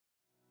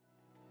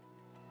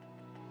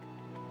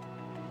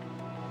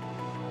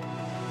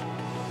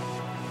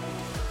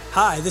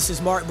Hi, this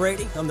is Mark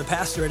Brady. I'm the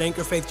pastor at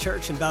Anchor Faith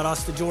Church in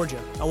Valdosta,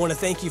 Georgia. I want to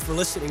thank you for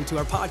listening to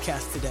our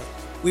podcast today.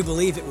 We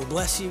believe it will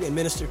bless you and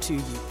minister to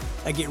you.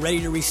 Now get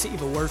ready to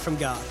receive a word from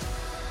God.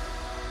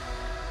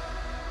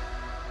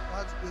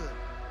 God's good.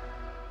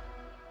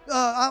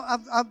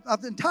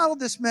 I've entitled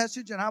this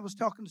message, and I was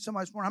talking to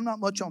somebody this morning. I'm not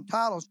much on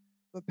titles,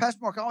 but Pastor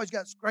Mark always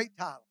got great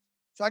titles.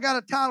 So I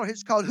got a title here.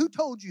 It's called "Who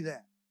Told You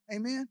That?"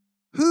 Amen.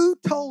 Who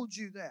told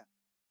you that?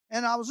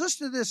 And I was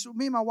listening to this.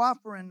 Me and my wife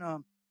were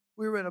in.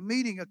 We were at a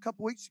meeting a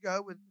couple weeks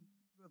ago with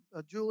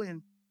Julie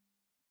and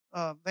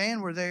Van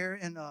were there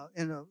in a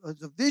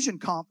vision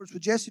conference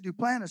with Jesse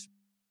Duplantis,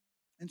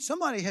 and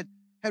somebody had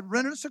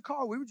rented us a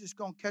car. We were just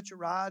going to catch a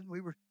ride, and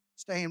we were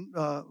staying.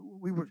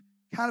 We were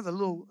kind of a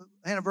little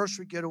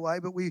anniversary getaway,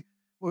 but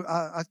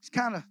I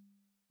kind of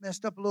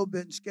messed up a little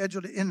bit and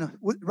scheduled it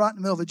right in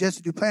the middle of a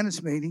Jesse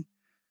Duplantis meeting.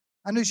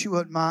 I knew she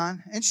wouldn't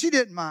mind, and she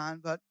didn't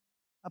mind, but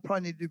I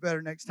probably need to do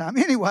better next time.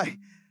 Anyway.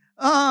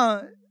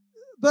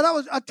 But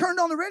I turned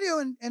on the radio,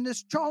 and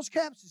this Charles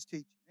Capps is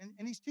teaching,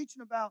 and he's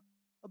teaching about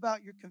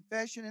your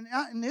confession.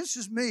 And this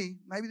is me.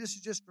 Maybe this is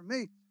just for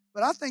me,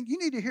 but I think you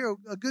need to hear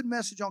a good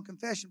message on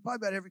confession probably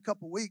about every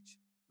couple of weeks,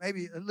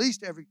 maybe at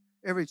least every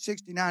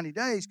 60, 90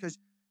 days, because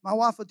my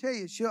wife will tell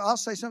you, I'll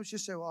say something, she'll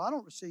say, well, I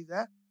don't receive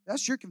that.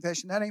 That's your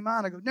confession. That ain't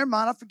mine. I go, never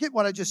mind. I forget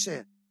what I just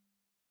said.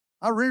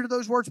 I render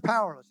those words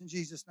powerless in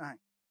Jesus' name.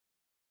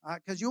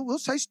 Because we'll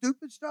say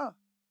stupid stuff.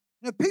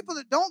 People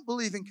that don't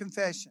believe in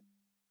confession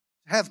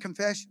have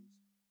confessions.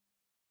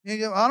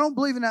 I don't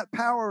believe in that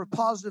power of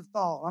positive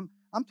thought.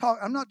 I'm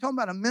not talking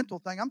about a mental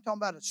thing. I'm talking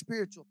about a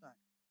spiritual thing.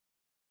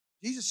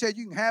 Jesus said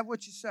you can have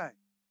what you say,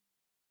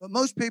 but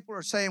most people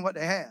are saying what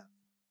they have.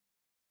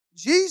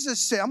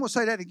 Jesus said, I'm going to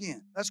say that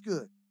again. That's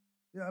good.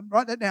 Yeah,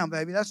 write that down,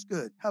 baby. That's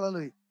good.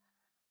 Hallelujah.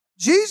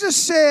 Jesus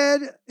said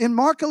in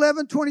Mark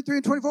 11, 23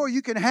 and 24,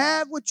 you can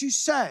have what you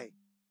say,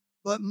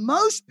 but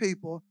most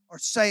people are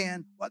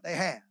saying what they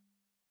have.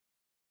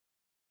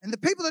 And the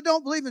people that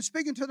don't believe in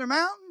speaking to their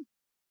mountain,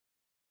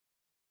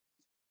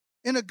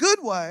 in a good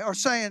way, are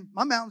saying,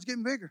 my mountain's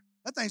getting bigger.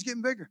 That thing's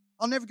getting bigger.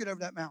 I'll never get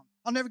over that mountain.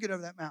 I'll never get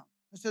over that mountain.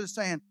 Instead of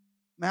saying,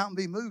 mountain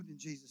be moved in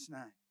Jesus'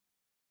 name.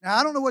 Now,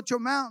 I don't know what your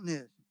mountain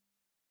is.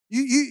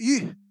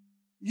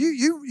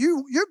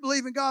 You're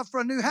believing God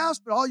for a new house,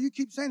 but all you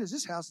keep saying is,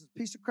 this house is a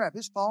piece of crap.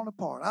 It's falling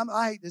apart.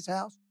 I hate this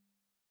house.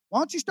 Why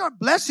don't you start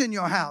blessing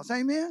your house?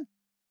 Amen?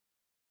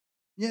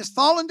 Yeah, it's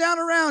falling down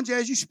around you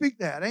as you speak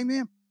that.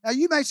 Amen? Now,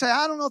 you may say,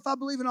 I don't know if I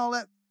believe in all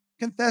that.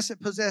 Confess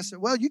it, possess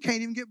it. Well, you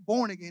can't even get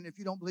born again if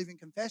you don't believe in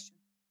confession.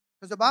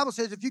 Because the Bible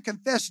says if you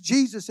confess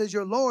Jesus as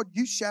your Lord,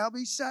 you shall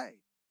be saved.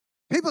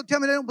 People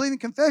tell me they don't believe in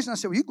confession. I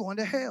say, well, you're going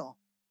to hell.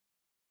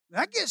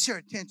 That gets your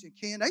attention,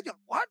 Ken. They go,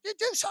 what did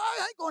you say?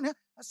 I ain't going to hell.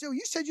 I said, well,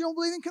 you said you don't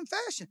believe in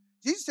confession.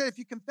 Jesus said if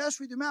you confess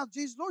with your mouth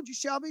Jesus Lord, you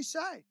shall be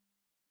saved.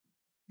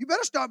 You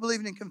better start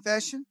believing in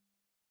confession.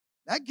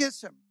 That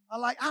gets them. I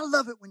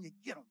love it when you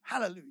get them.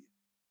 Hallelujah.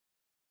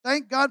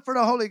 Thank God for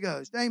the Holy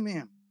Ghost.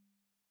 Amen.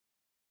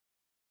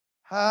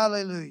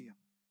 Hallelujah.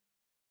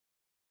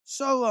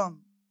 So,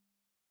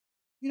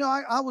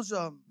 I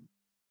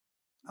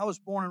was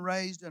born and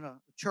raised in a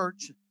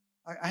church.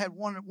 I had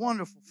one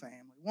wonderful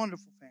family,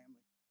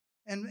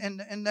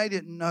 and they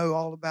didn't know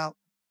all about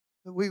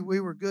that. We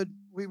were good.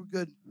 We were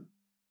good.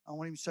 I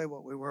won't even say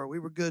what we were. We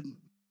were good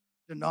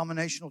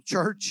denominational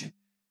church,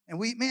 and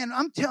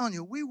I'm telling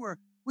you, we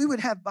would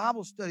have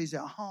Bible studies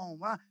at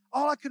home.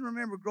 All I can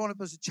remember growing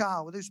up as a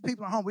child, when there was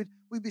people at home,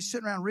 we'd be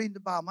sitting around reading the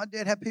Bible. My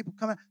dad had people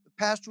come in. The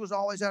pastor was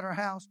always at our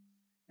house.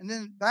 And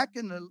then back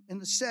in the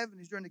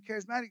 70s, during the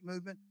charismatic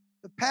movement,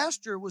 the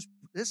pastor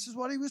this is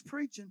what he was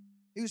preaching.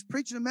 He was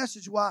preaching a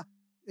message why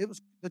it was,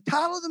 the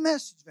title of the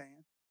message,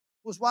 Van,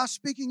 was Why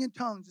Speaking in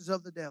Tongues is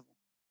of the Devil.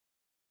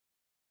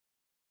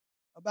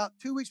 About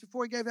 2 weeks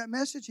before he gave that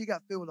message, he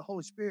got filled with the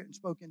Holy Spirit and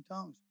spoke in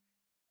tongues.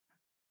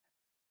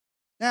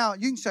 Now,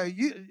 you can say,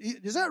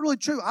 is that really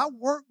true? I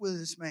worked with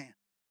this man.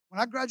 When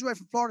I graduated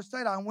from Florida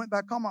State, I went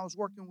back home. I was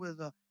working with,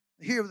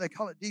 here they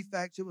call it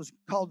defects. It was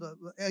called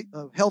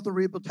Health and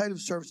Rehabilitative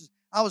Services.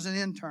 I was an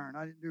intern.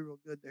 I didn't do real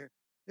good there.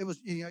 It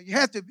was, you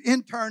have to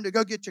intern to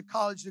go get your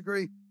college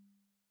degree.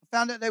 I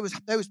found out they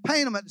was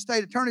paying them at the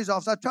state attorney's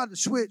office. I tried to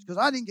switch because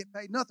I didn't get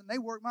paid nothing. They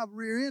worked my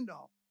rear end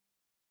off.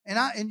 And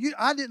I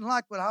didn't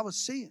like what I was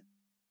seeing.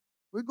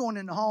 We're going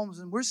into homes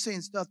and we're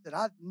seeing stuff that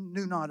I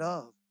knew not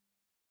of.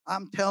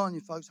 I'm telling you,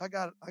 folks, I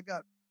got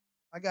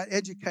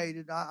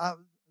educated.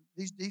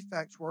 These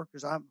defects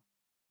workers,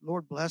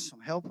 Lord bless them,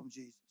 help them,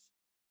 Jesus.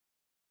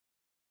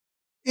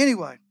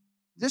 Anyway,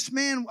 this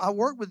man, I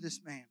worked with this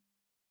man.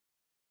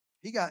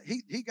 He got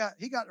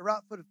the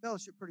right foot of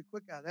fellowship pretty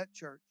quick out of that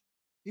church.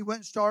 He went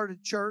and started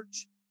a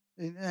church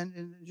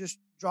and just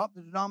dropped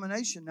the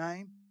denomination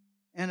name,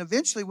 and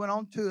eventually went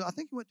on to, I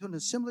think he went to an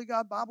Assembly of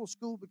God Bible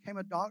school, became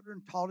a doctor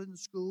and taught in the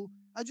school.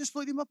 I just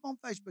looked him up on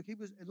Facebook.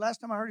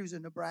 Last time I heard, he was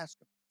in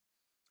Nebraska.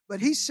 But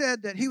he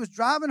said that he was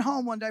driving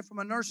home one day from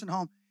a nursing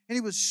home, and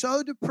he was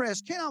so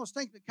depressed. Ken, I was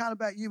thinking kind of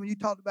about you when you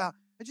talked about,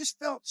 I just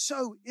felt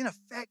so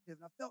ineffective,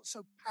 and I felt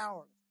so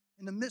powerless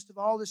in the midst of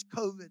all this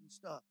COVID and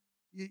stuff.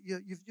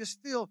 you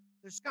just feel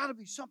there's got to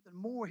be something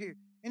more here.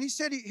 And he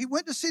said he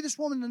went to see this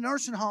woman in the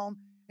nursing home,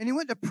 and he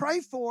went to pray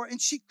for her,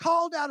 and she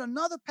called out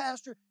another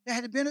pastor that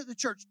had been at the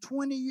church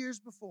 20 years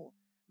before.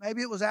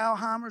 Maybe it was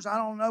Alzheimer's, I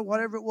don't know,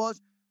 whatever it was.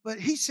 But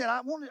he said,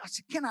 I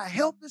said, can I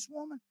help this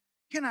woman?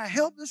 Can I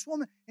help this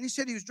woman? And he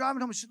said he was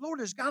driving home. He said, Lord,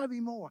 there's got to be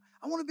more.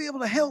 I want to be able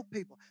to help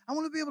people. I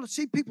want to be able to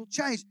see people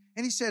change.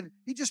 And he said,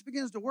 he just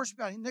begins to worship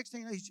God. And next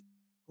thing you know, he's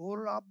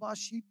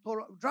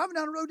driving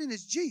down the road in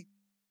his Jeep.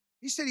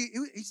 He said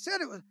he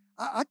said it was,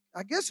 I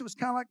guess it was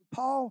kind of like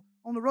Paul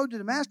on the road to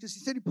Damascus. He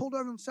said he pulled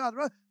over on the side of the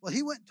road. Well,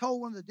 he went and told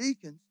one of the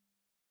deacons.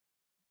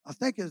 I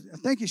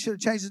think he should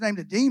have changed his name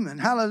to Demon.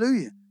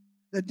 Hallelujah.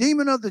 The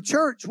demon of the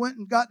church went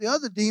and got the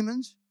other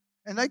demons,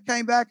 and they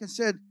came back and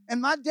said,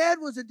 and my dad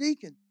was a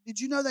deacon.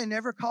 Did you know they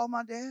never called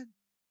my dad?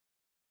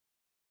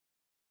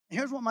 And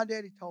here's what my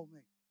daddy told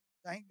me.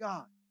 Thank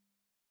God.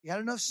 He had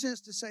enough sense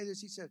to say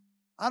this. He said,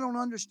 I don't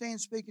understand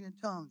speaking in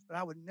tongues, but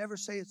I would never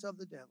say it's of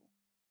the devil.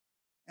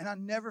 And I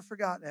never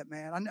forgot that,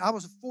 man. I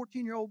was a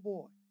 14-year-old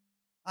boy.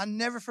 I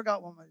never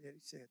forgot what my daddy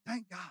said.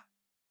 Thank God.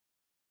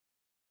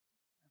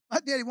 My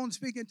daddy wanted to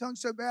speak in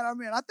tongues so bad. I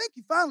mean, I think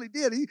he finally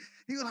did. He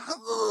was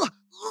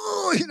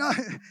like, you know,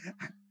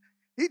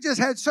 he just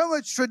had so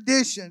much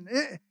tradition.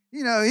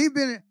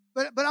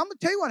 But I'm gonna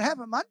tell you what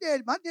happened. My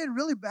dad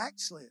really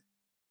backslid.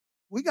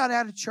 We got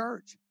out of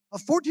church. A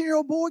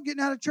 14-year-old boy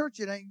getting out of church,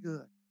 it ain't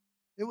good.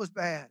 It was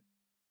bad.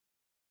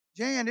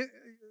 Jan,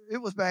 it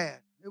was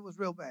bad. It was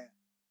real bad.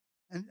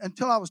 And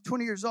until I was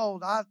 20 years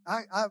old, I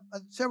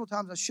several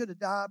times I should have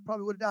died,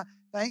 probably would have died.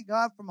 Thank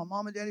God for my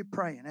mom and daddy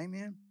praying.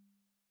 Amen.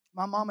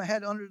 My mama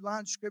had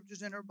underlined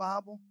scriptures in her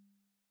Bible.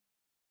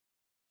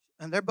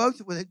 And they're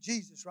both with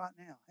Jesus right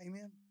now.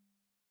 Amen.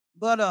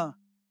 But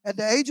at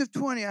the age of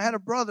 20, I had a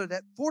brother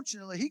that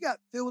fortunately, he got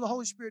filled with the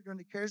Holy Spirit during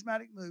the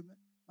charismatic movement,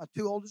 my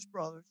two oldest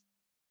brothers.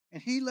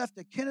 And he left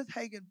a Kenneth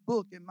Hagin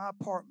book in my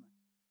apartment.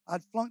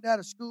 I'd flunked out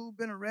of school,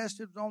 been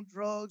arrested, was on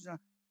drugs,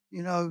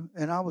 and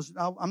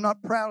I'm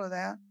not proud of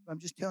that. I'm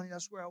just telling you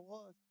that's where I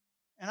was.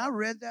 And I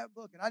read that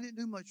book, and I didn't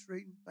do much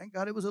reading. Thank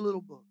God it was a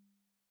little book.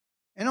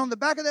 And on the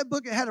back of that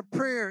book, it had a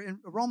prayer in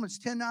Romans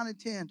 10, 9, and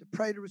 10 to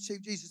pray to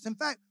receive Jesus. In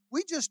fact,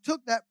 we just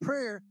took that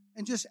prayer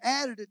and just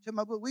added it to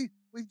my book. We're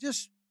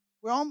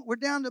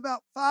down to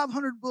about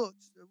 500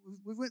 books.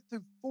 We went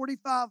through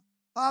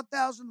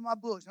 5,000 of my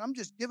books, and I'm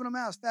just giving them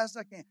out as fast as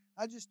I can.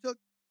 I just took,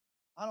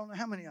 I don't know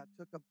how many I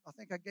took. I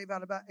think I gave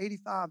out about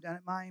 85 down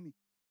at Miami.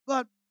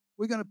 But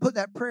we're going to put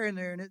that prayer in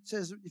there, and it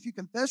says, if you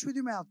confess with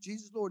your mouth,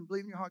 Jesus Lord, and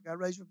believe in your heart, God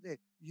raised him from the dead,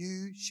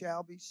 you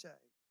shall be saved.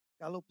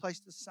 Got a little place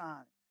to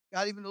sign it.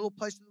 Got even a little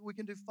place that we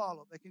can do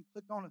follow-up. They can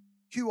click on a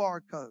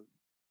QR code.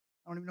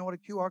 I don't even know what a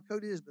QR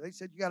code is, but they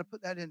said you got to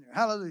put that in there.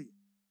 Hallelujah.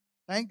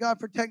 Thank God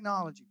for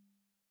technology.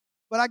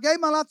 But I gave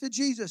my life to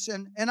Jesus,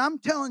 and I'm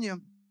telling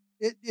you,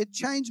 it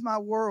changed my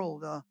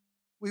world. I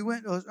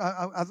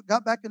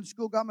got back into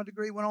school, got my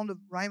degree, went on to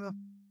Rhema,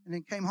 and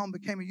then came home,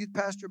 became a youth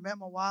pastor, met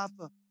my wife.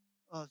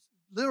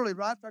 Literally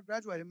right after I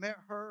graduated, met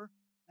her,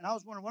 and I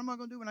was wondering, what am I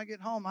going to do when I get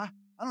home? I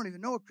don't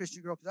even know a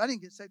Christian girl because I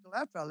didn't get saved until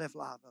after I left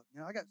Live Oak.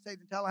 I got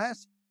saved in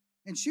Tallahassee.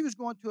 And she was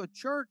going to a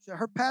church.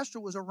 Her pastor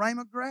was a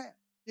Rhema grad.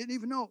 Didn't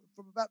even know it,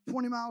 from about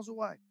 20 miles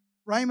away.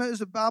 Rhema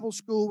is a Bible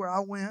school where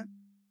I went.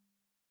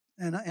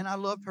 And I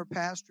loved her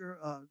pastor,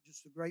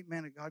 just a great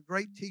man of God,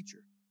 great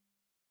teacher.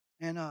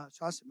 And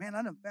so I said, man,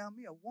 I done found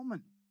me a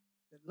woman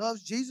that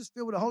loves Jesus,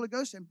 filled with the Holy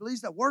Ghost, and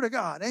believes the Word of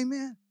God.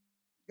 Amen.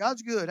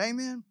 God's good.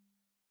 Amen.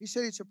 He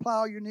said he'd supply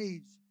all your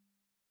needs.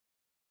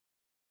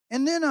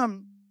 And then,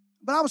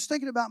 but I was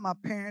thinking about my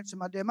parents and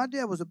my dad. My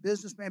dad was a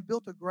businessman,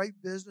 built a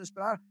great business.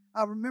 But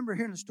I remember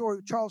hearing the story.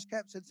 Charles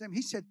Capp said to him.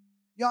 He said,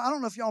 y'all, I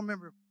don't know if y'all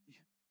remember,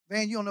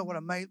 Van, you don't know what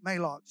a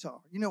Maalox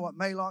are. You know what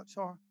Maalox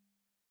are?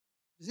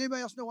 Does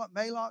anybody else know what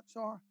Maalox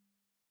are?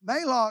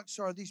 Maalox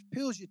are these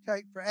pills you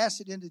take for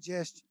acid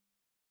indigestion.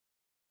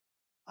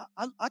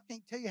 I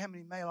can't tell you how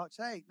many Maalox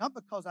I ate. Not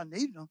because I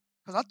needed them,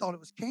 because I thought it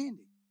was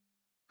candy.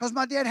 Because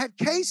my dad had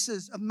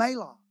cases of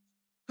Maalox.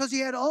 Because he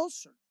had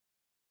ulcers.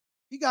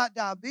 He got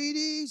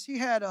diabetes. He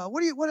had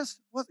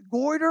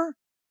goiter.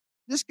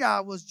 This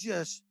guy was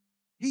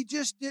he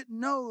just didn't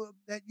know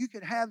that you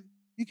could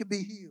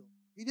be healed.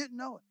 He didn't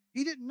know it.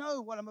 He didn't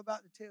know what I'm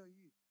about to tell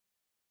you.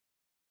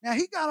 Now,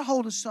 he got a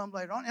hold of some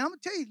later on. And I'm going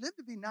to tell you, he lived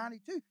to be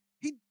 92.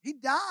 He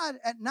died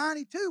at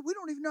 92. We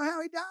don't even know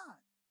how he died.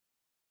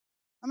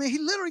 I mean, he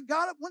literally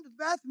got up, went to the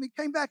bathroom, he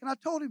came back, and I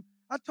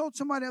told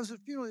somebody that was at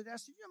a funeral, I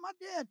said, my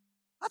dad,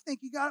 I think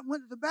he got up,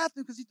 went to the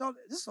bathroom because he thought,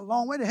 this is a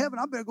long way to heaven.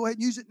 I better go ahead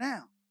and use it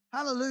now.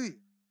 Hallelujah.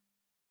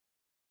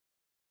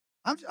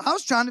 I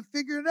was trying to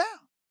figure it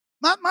out.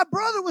 My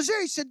brother was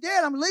there. He said,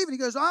 Dad, I'm leaving. He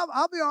goes,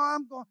 I'll be all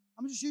right.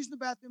 I'm just using the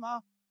bathroom.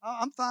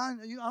 I'm fine.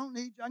 I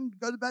can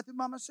go to the bathroom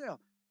by myself.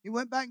 He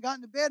went back and got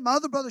into bed. My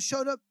other brother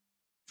showed up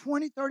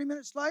 20, 30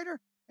 minutes later,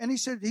 and he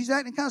said, he's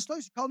acting kind of slow.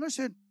 He called her and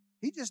said,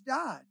 he just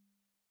died.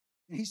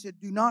 And he said,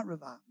 do not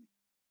revive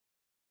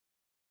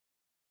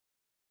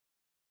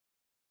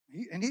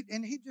me.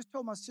 He just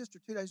told my sister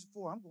 2 days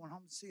before, I'm going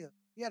home to see her.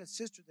 He had a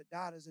sister that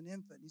died as an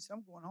infant. He said,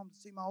 I'm going home to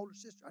see my older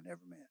sister I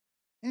never met.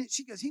 And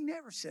she goes, he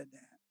never said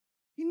that.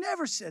 He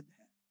never said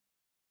that.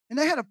 And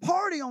they had a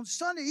party on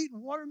Sunday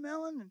eating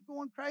watermelon and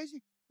going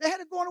crazy. They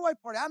had a going away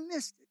party. I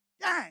missed it.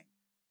 Dang.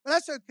 But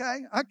that's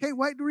okay. I can't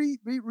wait to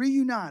be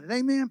reunited.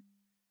 Amen.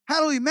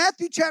 Hallelujah.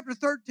 Matthew chapter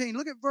 13.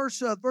 Look at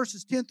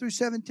verses 10 through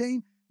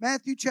 17.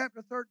 Matthew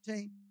chapter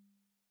 13.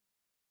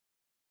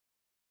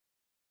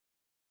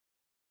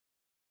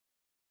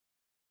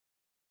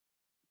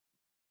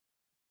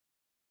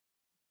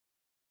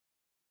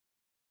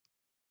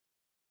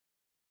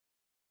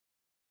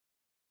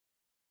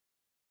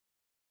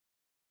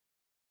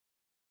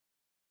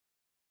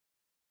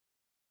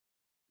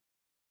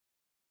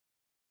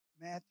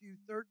 Matthew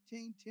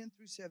 13, 10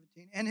 through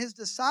 17. And his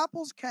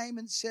disciples came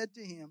and said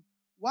to him,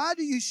 why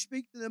do you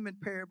speak to them in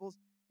parables?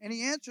 And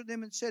he answered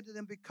them and said to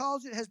them,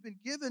 because it has been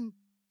given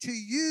to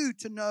you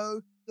to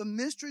know the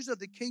mysteries of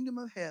the kingdom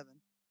of heaven,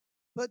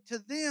 but to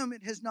them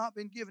it has not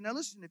been given. Now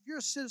listen, if you're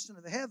a citizen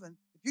of heaven,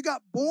 if you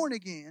got born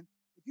again,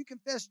 if you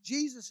confess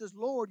Jesus as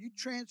Lord, you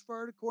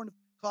transferred, according to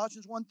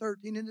Colossians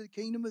 1:13, into the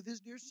kingdom of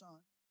his dear Son.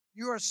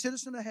 You are a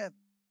citizen of heaven.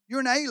 You're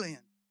an alien.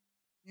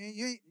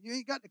 You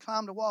ain't got to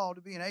climb the wall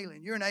to be an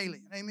alien. You're an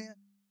alien. Amen?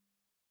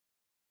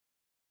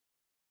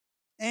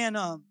 And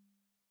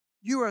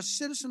you are a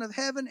citizen of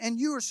heaven, and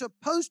you are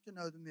supposed to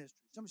know the mystery.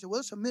 Somebody said, well,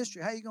 it's a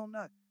mystery. How are you going to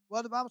know?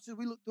 Well, the Bible says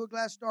we look through a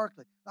glass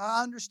darkly.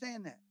 I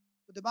understand that.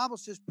 But the Bible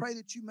says, pray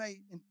that you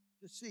may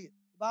to see it.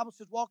 The Bible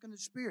says, walk in the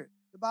Spirit.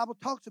 The Bible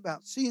talks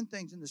about seeing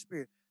things in the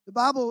Spirit. The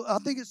Bible, I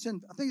think it's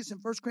in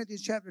 1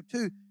 Corinthians chapter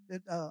 2,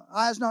 that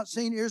eyes not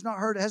seen, ears not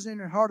heard, it hasn't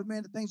entered the heart of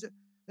man, the things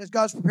that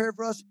God's prepared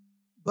for us,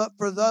 but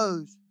for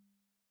those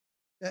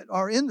that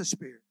are in the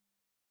Spirit.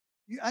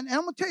 And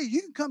I'm going to tell you,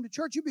 you can come to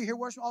church, you'll be here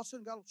worshiping, all of a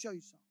sudden God will show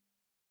you something.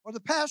 Or the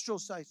pastor will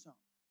say something.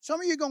 Some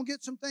of you are going to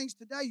get some things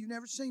today you've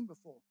never seen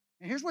before.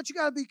 And here's what you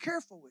got to be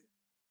careful with.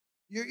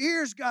 Your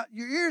ears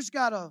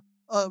got a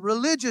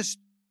religious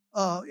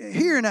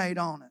hearing aid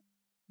on it.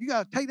 You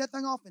got to take that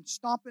thing off and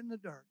stomp it in the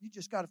dirt. You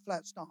just got to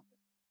flat stomp it.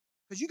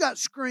 Because you got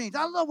screens.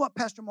 I love what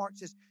Pastor Mark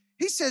says.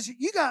 He says,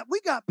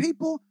 we got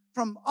people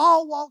from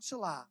all walks of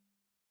life.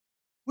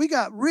 We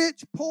got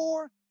rich,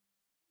 poor,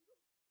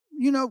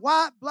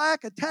 white,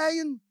 black,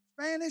 Italian,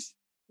 Spanish,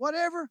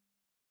 whatever.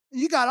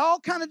 And you got all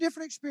kind of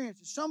different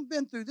experiences. Some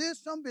been through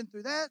this, some been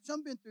through that,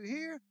 some been through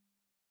here.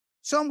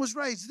 Some was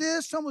raised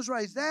this, some was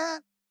raised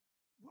that.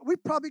 We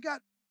probably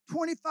got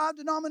 25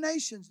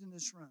 denominations in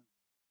this room.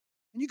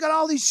 And you got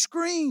all these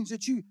screens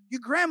that your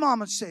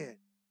grandmama said.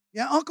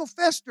 Yeah, Uncle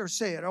Fester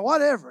said, or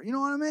whatever. You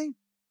know what I mean?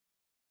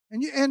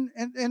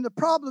 And the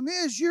problem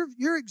is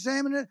you're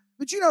examining it.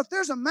 But if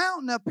there's a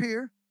mountain up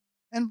here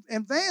and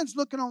Van's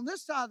looking on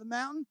this side of the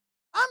mountain,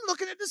 I'm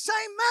looking at the same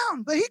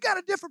mountain, but he got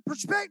a different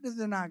perspective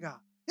than I got.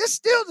 It's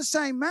still the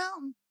same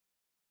mountain,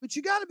 but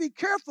you got to be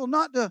careful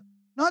not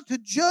to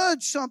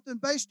judge something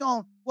based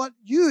on what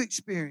you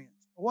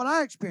experience or what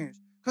I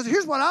experienced. Because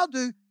here's what I'll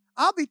do.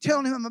 I'll be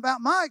telling him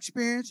about my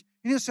experience,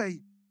 and he'll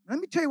say, let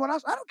me tell you what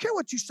I don't care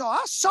what you saw.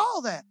 I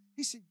saw that.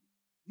 He said,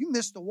 you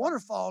missed the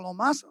waterfall on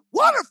my side.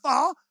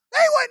 Waterfall?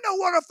 There wasn't no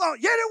waterfall.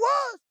 Yet it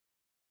was.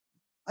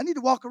 I need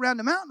to walk around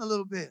the mountain a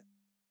little bit.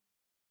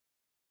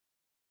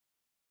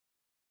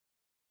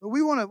 But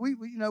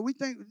we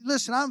think,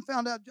 listen, I've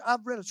found out,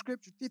 I've read a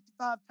scripture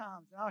 55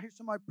 times, and I'll hear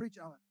somebody preach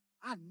it. I'm like,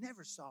 I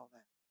never saw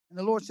that. And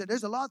the Lord said,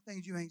 there's a lot of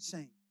things you ain't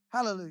seen.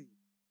 Hallelujah.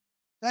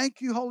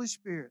 Thank you, Holy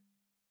Spirit.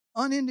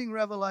 Unending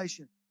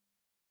revelation.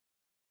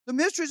 The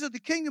mysteries of the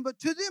kingdom, but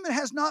to them it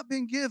has not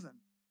been given.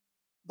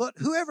 But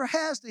whoever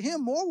has, to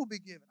him more will be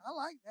given. I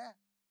like that.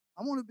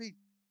 I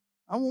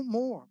want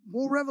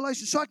more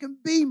revelation so I can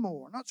be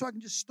more, not so I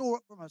can just store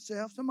it for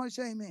myself. Somebody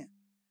say amen.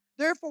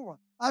 Therefore,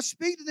 I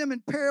speak to them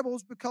in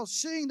parables because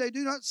seeing they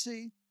do not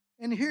see,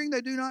 and hearing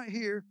they do not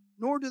hear,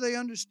 nor do they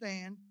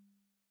understand.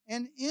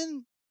 And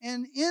in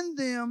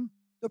them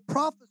the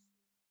prophecy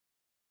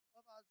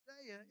of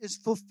Isaiah is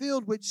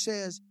fulfilled, which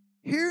says,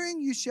 hearing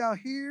you shall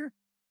hear,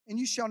 and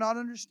you shall not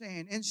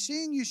understand. And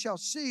seeing you shall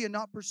see and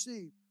not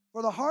perceive.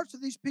 For the hearts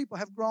of these people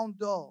have grown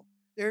dull.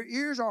 Their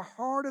ears are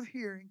hard of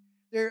hearing.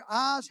 Their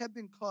eyes have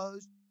been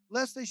closed,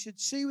 lest they should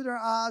see with their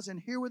eyes and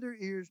hear with their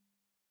ears,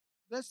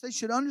 lest they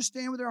should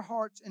understand with their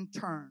hearts and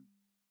turn,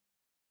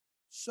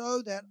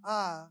 so that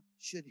I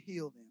should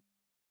heal them.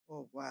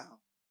 Oh, wow.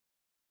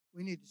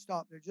 We need to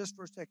stop there just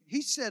for a second.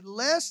 He said,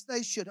 lest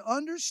they should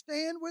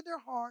understand with their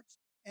hearts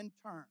and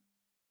turn,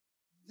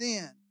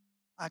 then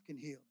I can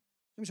heal them.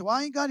 Somebody say,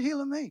 why ain't God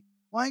healing me?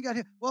 Why ain't God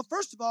healing? Well,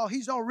 first of all,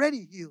 he's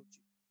already healed you.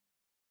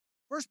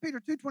 1 Peter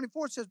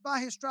 2:24 says, by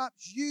his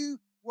stripes you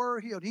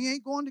were healed. He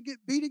ain't going to get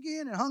beat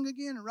again and hung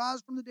again and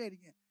rise from the dead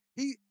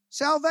again.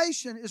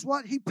 Salvation is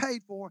what he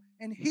paid for,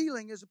 and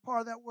healing is a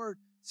part of that word.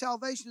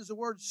 Salvation is the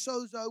word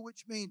sozo,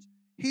 which means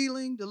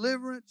healing,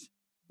 deliverance,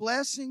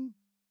 blessing,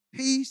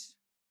 peace.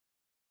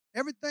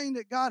 Everything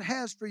that God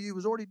has for you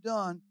was already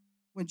done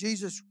when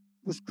Jesus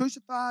was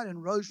crucified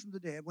and rose from the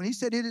dead. When he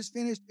said it is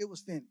finished, it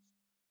was finished.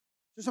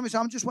 So somebody said,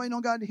 I'm just waiting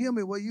on God to heal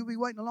me. Well, you'll be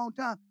waiting a long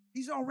time.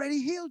 He's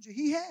already healed you.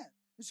 He has.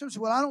 And somebody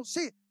said, well, I don't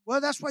see it. Well,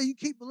 that's why you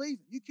keep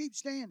believing. You keep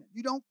standing.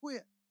 You don't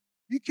quit.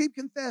 You keep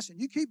confessing.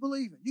 You keep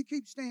believing. You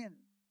keep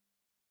standing.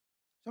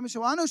 Somebody said,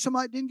 well, I know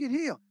somebody didn't get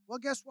healed. Well,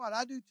 guess what?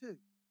 I do too.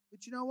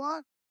 But you know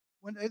what?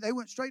 When they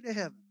went straight to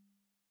heaven.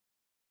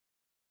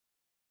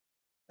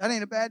 That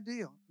ain't a bad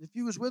deal. If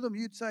you was with them,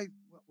 you'd say,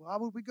 well, why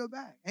would we go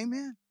back?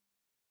 Amen.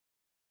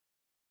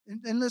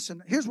 And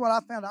listen, here's what I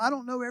found. I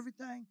don't know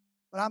everything,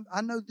 but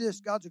I know this.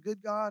 God's a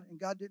good God, and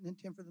God didn't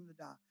intend for them to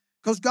die.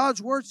 Because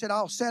God's word said,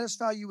 I'll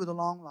satisfy you with a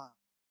long life.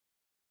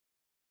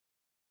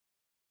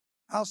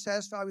 I'll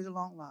satisfy you with a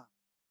long life.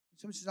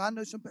 Somebody says, I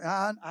know some.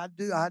 I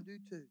do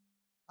too.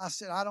 I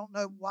said, I don't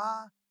know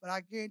why, but I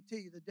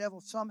guarantee you the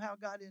devil somehow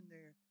got in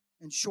there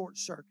and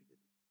short-circuited it.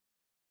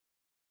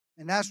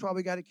 And that's why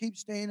we got to keep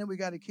standing, we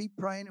got to keep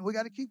praying, and we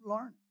got to keep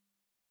learning.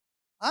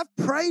 I've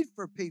prayed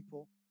for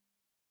people.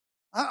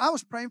 I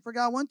was praying for a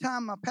guy one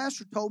time. My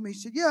pastor told me, he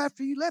said, yeah,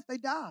 after you left, they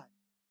died.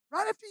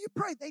 Right after you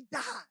prayed, they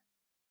died.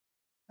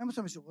 And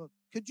somebody said, well,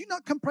 could you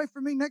not come pray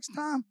for me next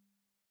time?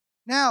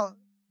 Now,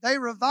 they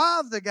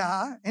revived the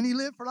guy, and he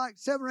lived for like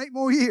 7 or 8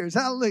 more years.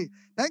 Hallelujah.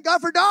 Thank God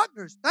for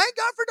doctors. Thank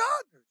God for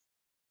doctors.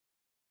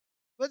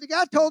 But the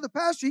guy told the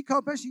pastor, he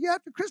called the pastor, yeah,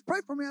 after Chris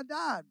prayed for me, I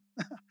died.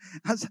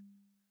 I said,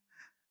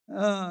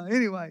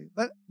 anyway,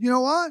 but you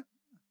know what?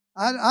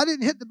 I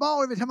didn't hit the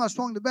ball every time I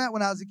swung the bat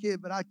when I was a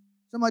kid, but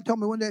somebody told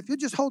me one day, if you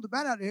just hold the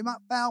bat out there, you might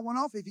foul one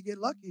off if you get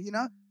lucky, you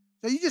know?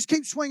 So you just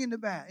keep swinging the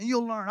bat, and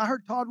you'll learn. I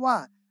heard Todd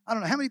White. I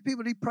don't know how many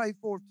people he prayed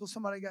for until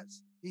somebody got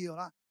healed.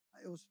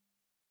 It was,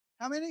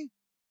 how many?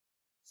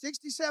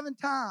 67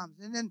 times.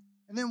 And then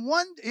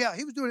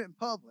he was doing it in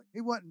public.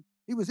 He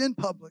was in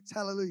Publix.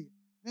 Hallelujah.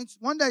 And then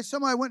one day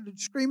somebody went to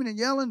screaming and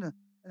yelling,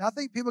 and I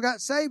think people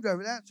got saved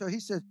over that. So he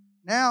said,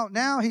 now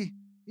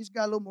he's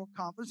got a little more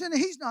confidence. And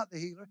he's not the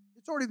healer.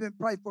 It's already been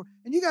prayed for.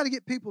 And you got to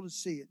get people to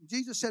see it. And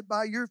Jesus said,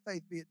 by your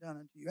faith be it done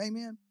unto you.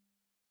 Amen.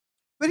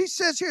 But he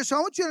says here, so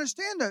I want you to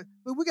understand that,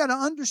 but we got to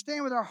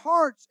understand with our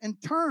hearts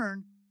and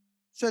turn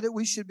so that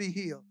we should be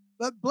healed.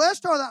 But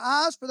blessed are the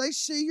eyes, for they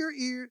see, your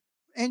ear,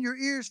 and your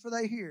ears, for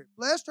they hear.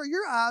 Blessed are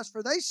your eyes,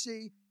 for they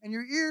see, and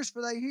your ears,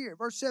 for they hear.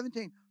 Verse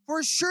 17,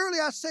 for surely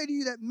I say to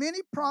you that many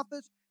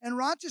prophets and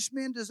righteous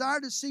men desire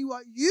to see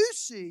what you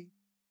see,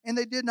 and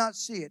they did not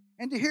see it,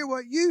 and to hear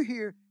what you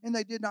hear, and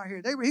they did not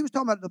hear. He was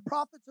talking about the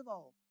prophets of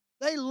old.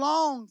 They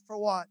longed for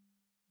what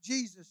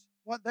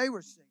they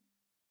were seeing.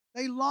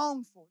 They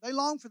longed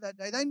for that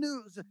day. They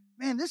knew it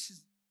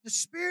was, the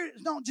Spirit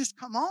don't just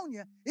come on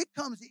you, it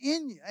comes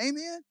in you.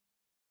 Amen?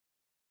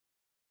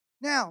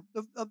 Now,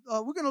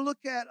 we're going to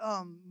look at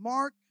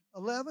Mark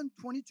 11,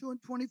 22,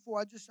 and 24.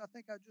 I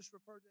think I just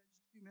referred to that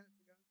just a few minutes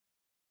ago.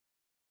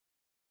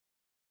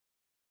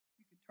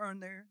 You can turn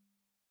there.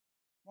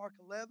 Mark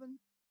 11,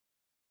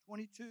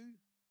 22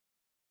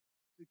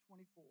 through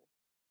 24.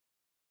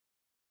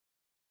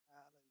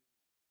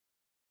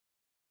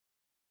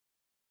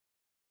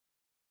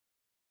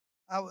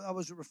 Hallelujah. I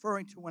was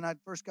referring to when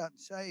I'd first gotten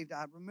saved.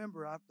 I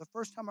remember the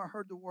first time I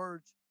heard the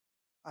words,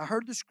 I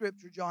heard the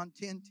scripture, John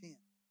 10:10.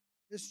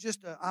 This is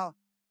just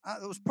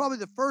it was probably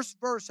the first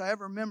verse I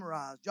ever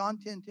memorized. John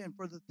 10:10.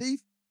 For the thief,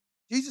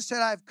 Jesus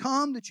said, I have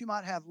come that you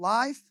might have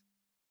life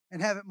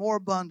and have it more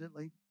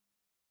abundantly.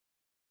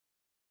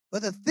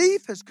 But the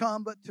thief has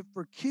come but to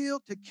kill,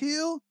 to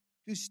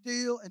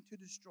steal, and to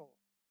destroy.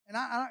 And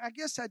I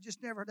guess I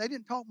just never, they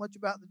didn't talk much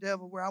about the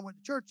devil where I went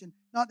to church. And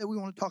not that we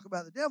want to talk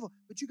about the devil,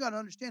 but you got to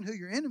understand who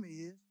your enemy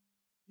is.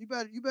 You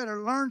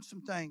better learn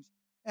some things.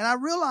 And I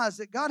realized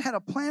that God had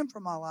a plan for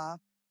my life.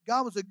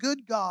 God was a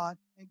good God,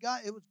 and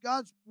it was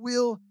God's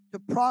will to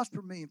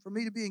prosper me and for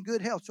me to be in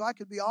good health so I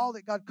could be all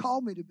that God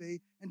called me to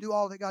be and do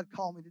all that God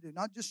called me to do.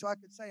 Not just so I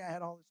could say I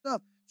had all this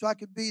stuff, so I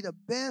could be the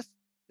best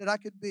that I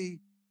could be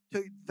to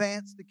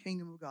advance the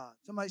kingdom of God.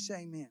 Somebody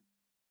say amen.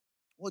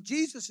 Well,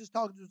 Jesus is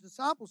talking to his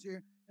disciples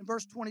here in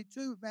verse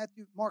 22 of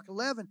Mark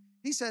 11.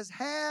 He says,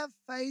 have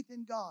faith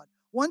in God.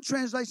 One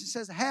translation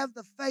says, have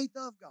the faith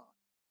of God.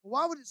 Well,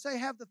 why would it say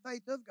have the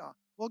faith of God?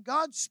 Well,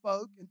 God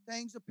spoke and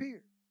things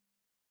appeared.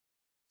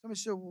 Somebody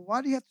said, well,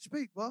 why do you have to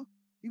speak? Well,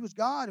 he was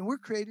God, and we're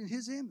created in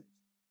his image.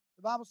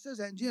 The Bible says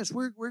that in Genesis.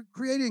 We're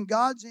created in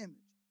God's image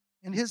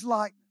and his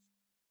likeness.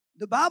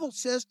 The Bible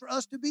says for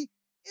us to be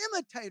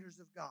imitators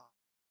of God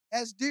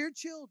as dear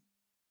children.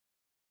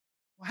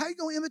 Well, how are you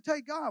going to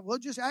imitate God? Well,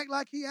 just act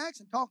like he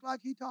acts and talk like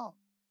he talks.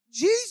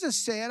 Jesus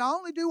said, I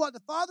only do what the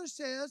Father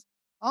says.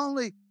 I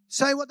only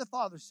say what the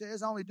Father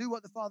says. I only do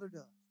what the Father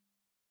does.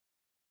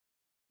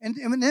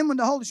 And then when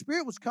the Holy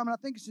Spirit was coming, I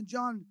think it's in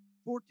John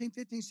 14,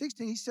 15,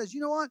 16, he says,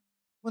 you know what?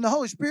 When the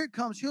Holy Spirit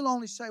comes, he'll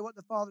only say what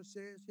the Father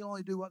says. He'll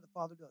only do what the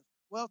Father does.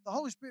 Well, if the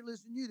Holy Spirit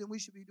lives in you, then we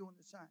should be doing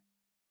the same.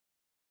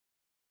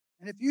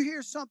 And if you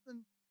hear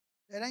something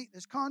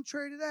that's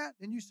contrary to that,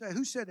 then you say,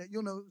 who said that?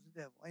 You'll know it was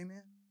the devil.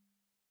 Amen?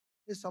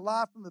 It's a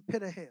lie from the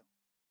pit of hell.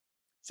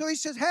 So he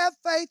says, have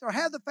faith or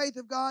have the faith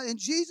of God. And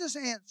Jesus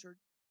answered,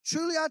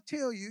 truly I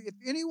tell you, if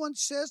anyone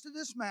says to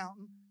this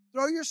mountain,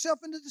 throw yourself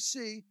into the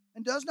sea,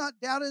 and does not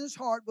doubt in his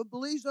heart, but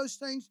believes those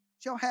things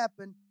shall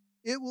happen,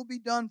 it will be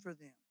done for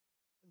them.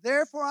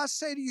 Therefore I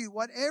say to you,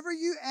 whatever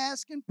you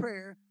ask in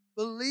prayer,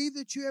 believe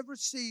that you have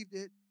received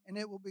it, and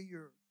it will be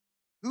yours.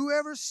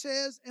 Whoever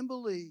says and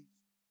believes.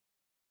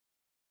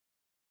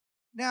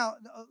 Now,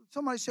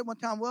 somebody said one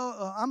time,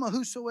 well, I'm a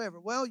whosoever.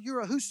 Well,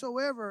 you're a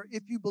whosoever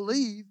if you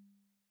believe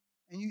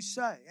and you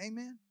say.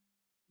 Amen?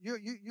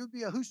 You'll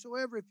be a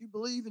whosoever if you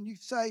believe and you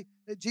say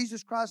that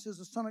Jesus Christ is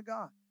the Son of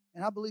God.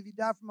 And I believe He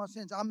died for my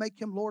sins. I make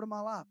Him Lord of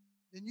my life.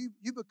 Then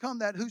you become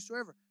that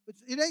whosoever. But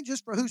it ain't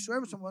just for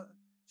whosoever.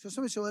 So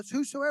somebody said, well, it's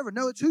whosoever.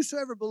 No, it's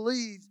whosoever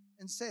believes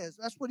and says.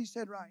 That's what He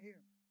said right here.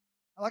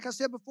 Like I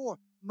said before,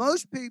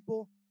 most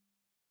people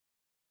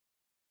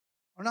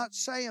are not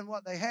saying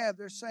what they have.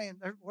 They're saying,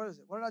 what is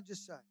it? What did I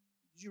just say?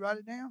 Did you write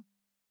it down?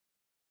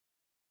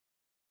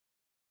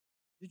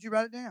 Did you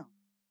write it down?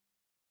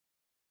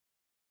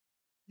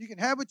 You can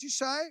have what you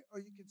say, or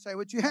you can say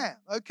what you have.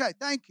 Okay,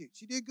 thank you.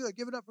 She did good.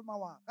 Give it up for my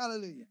wife.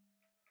 Hallelujah.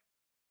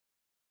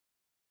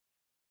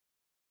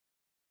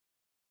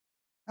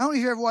 I don't know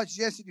if you ever watch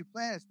Jesse do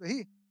planets, but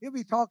he'll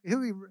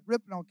be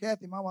ripping on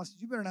Kathy. My wife says,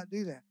 you better not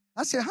do that.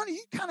 I said, honey,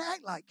 you kind of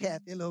act like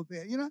Kathy a little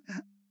bit, you know.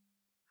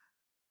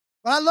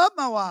 But I love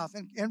my wife.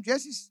 And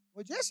Jesse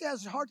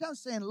has a hard time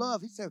saying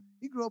love. He said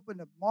he grew up in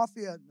the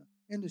mafia,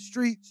 in the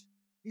streets.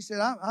 He said,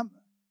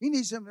 he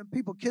needs some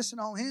people kissing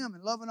on him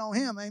and loving on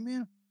him.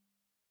 Amen.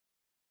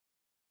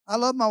 I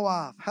love my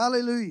wife.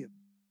 Hallelujah.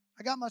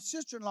 I got my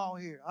sister-in-law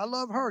here. I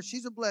love her.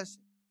 She's a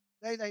blessing.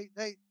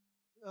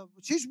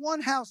 She's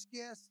one house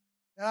guest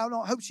that I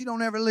don't hope she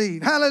don't ever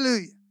leave.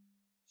 Hallelujah.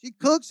 She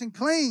cooks and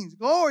cleans.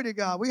 Glory to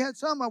God. We had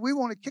some we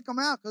want to kick them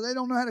out because they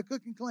don't know how to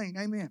cook and clean.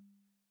 Amen.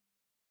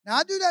 Now,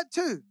 I do that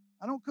too.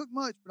 I don't cook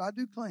much, but I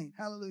do clean.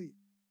 Hallelujah.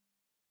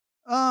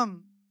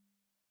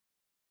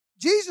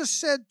 Jesus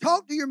said,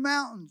 talk to your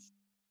mountains.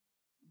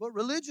 But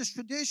religious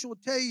tradition will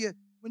tell you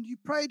when you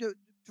pray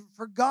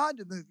for God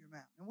to move your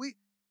mountain.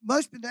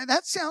 And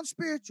that sounds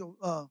spiritual,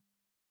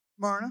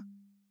 Myrna.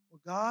 Well,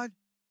 God,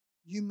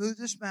 you move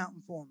this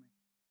mountain for me.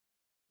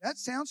 That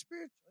sounds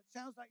spiritual. It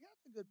sounds like, yeah,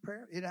 that's a good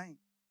prayer. It ain't.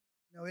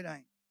 No, it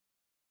ain't.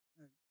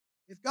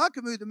 If God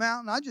could move the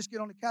mountain, I'd just get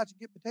on the couch and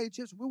get potato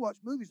chips and we'll watch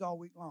movies all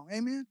week long.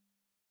 Amen?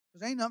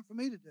 Because ain't nothing for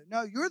me to do.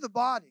 No, you're the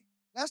body.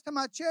 Last time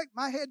I checked,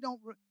 my head don't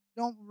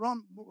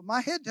run.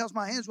 My head tells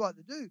my hands what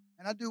to do,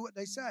 and I do what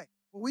they say.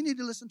 Well, we need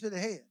to listen to the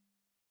head.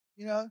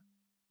 You know,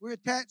 we're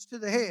attached to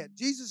the head.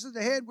 Jesus is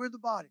the head, we're the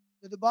body.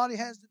 The body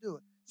has to do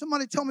it.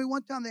 Somebody told me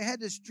one time they had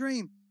this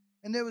dream,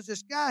 and there was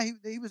this guy,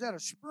 he was at a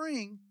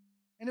spring,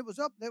 and it was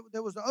up,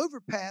 there was an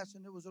overpass,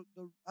 and there was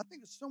I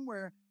think it's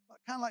somewhere,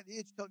 kind of like the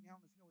Itchtuck. I don't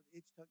know if you know where the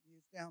Itchtuck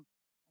is, down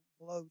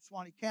below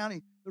Suwannee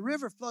County. The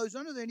river flows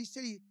under there, and he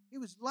said he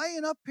was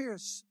laying up here,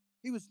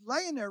 he was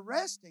laying there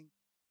resting,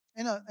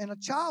 and a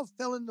child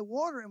fell in the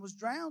water and was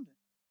drowning.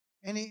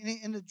 And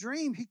in the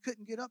dream, he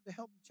couldn't get up to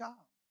help the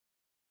child.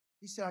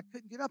 He said, I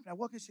couldn't get up. And I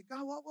woke up and said,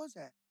 God, what was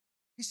that?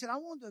 He said, I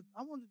wanted to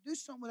do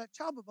something with that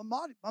child, but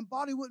my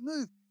body wouldn't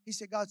move. He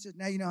said, God said,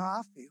 now you know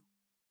how I feel.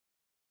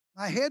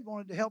 My head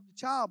wanted to help the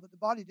child, but the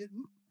body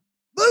didn't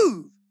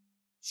move.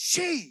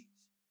 Jeez.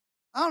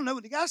 I don't know.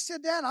 When the guy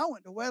said that, I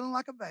went to wailing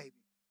like a baby.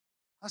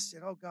 I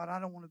said, oh, God, I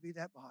don't want to be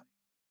that body.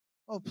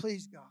 Oh,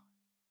 please, God.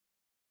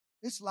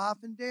 It's life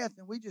and death,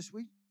 and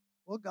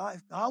well, God,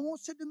 if God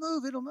wants it to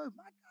move, it'll move.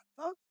 My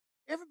God, folks,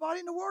 everybody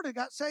in the world that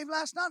got saved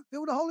last night,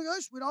 filled with the Holy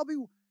Ghost, we'd all be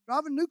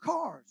driving new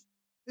cars.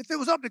 If it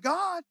was up to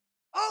God,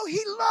 oh, He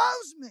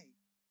loves me.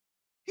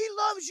 He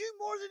loves you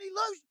more than He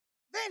loves you.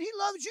 Man, He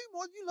loves you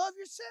more than you love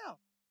yourself.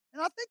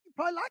 And I think you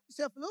probably like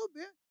yourself a little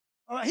bit.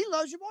 All right, He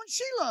loves you more than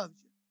she loves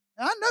you.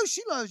 And I know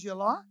she loves you a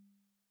lot.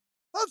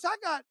 Folks, I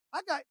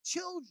got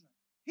children.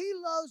 He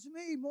loves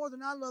me more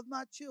than I love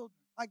my children.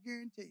 I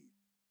guarantee you.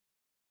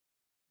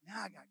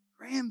 Now I got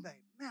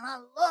grandbabies. Man, I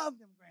love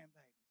them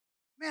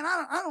grandbabies. Man,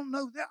 I don't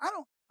know that.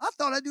 I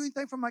thought I'd do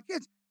anything for my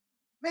kids.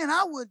 Man,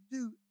 I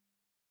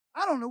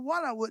don't know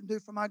what I wouldn't do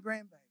for my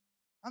grandbabies.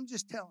 I'm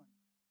just telling you.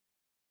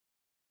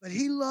 But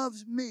He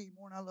loves me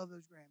more than I love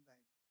those grandbabies.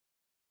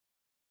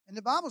 And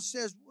the Bible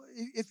says,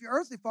 if your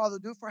earthly father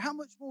would do it, for how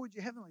much more would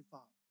your heavenly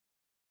Father?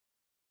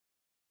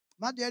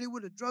 My daddy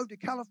would have drove to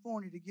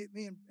California to get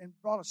me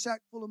and brought a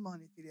sack full of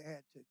money if he'd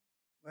had to.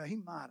 Well, he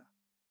might have.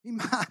 He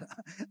might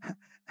have.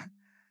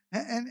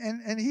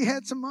 And he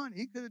had some money.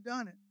 He could have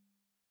done it.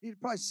 He'd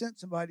probably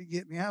sent somebody to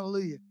get me.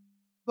 Hallelujah.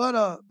 But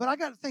I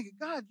got to think,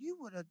 God, you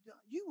would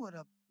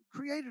have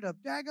created a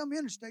daggum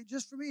interstate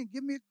just for me and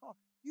give me a car.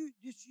 You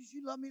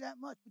love me that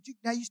much. But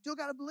now you still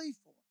got to believe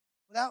for it.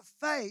 Without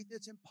faith,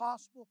 it's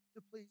impossible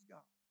to please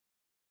God.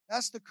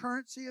 That's the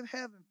currency of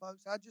heaven,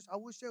 folks. I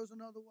wish there was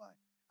another way.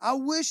 I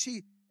wish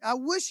he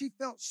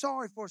felt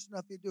sorry for us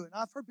enough he'd do it. And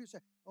I've heard people say,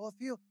 "Oh, if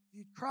you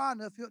cry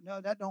enough, no,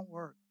 that don't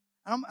work."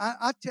 And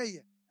I tell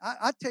you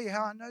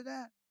how I know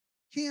that.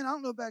 Ken, I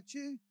don't know about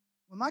you.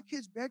 When my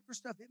kids beg for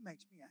stuff, it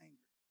makes me angry.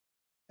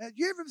 Have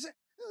you ever said,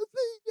 "Oh,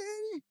 please,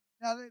 Daddy"?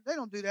 Now they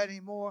don't do that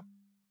anymore.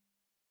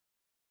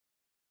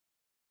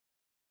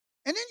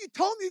 And then you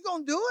told me you're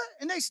gonna do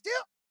it, and they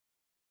still.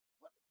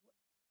 What?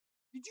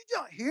 Did you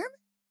not hear me?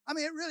 I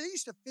mean, it really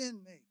used to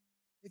offend me.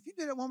 If you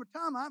did it one more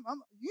time,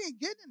 you ain't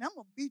getting it. I'm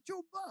gonna beat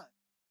your butt.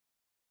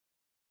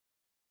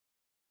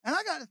 And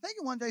I got to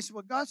thinking one day. I said,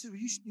 "Well, God says, how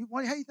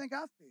do you think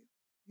I feel?"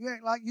 You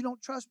act like you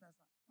don't trust me. I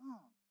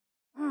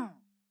was like,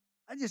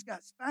 I just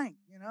got spanked,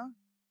 you know.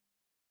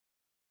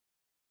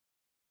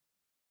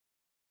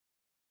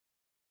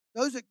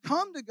 Those that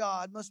come to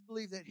God must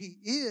believe that He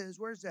is,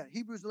 where's that?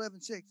 Hebrews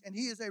 11:6, and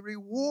He is a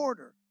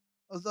rewarder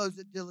of those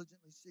that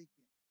diligently seek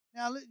Him.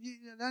 Now,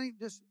 that ain't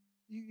just,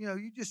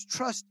 you just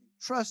trust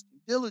Him,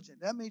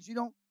 diligent. That means you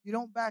don't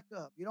back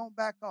up, you don't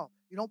back off,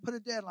 you don't put a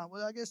deadline.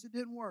 Well, I guess it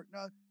didn't work.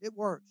 No, it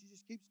works. You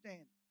just keep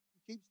standing.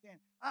 You keep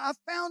standing. I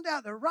found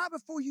out that right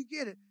before you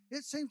get it,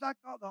 it seems like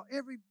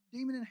every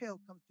demon in hell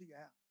comes to your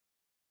house.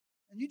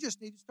 And you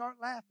just need to start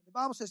laughing. The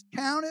Bible says,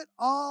 count it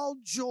all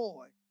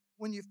joy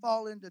when you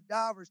fall into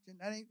divers.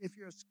 That ain't if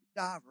you're a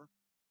diver.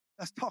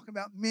 That's talking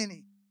about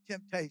many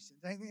temptations.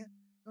 Amen.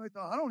 Somebody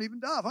thought, I don't even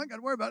dive. I ain't got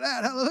to worry about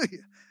that.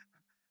 Hallelujah.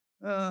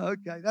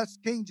 Okay, that's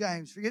King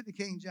James. Forget the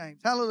King James.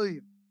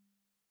 Hallelujah.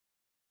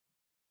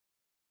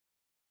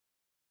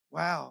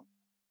 Wow.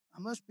 I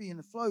must be in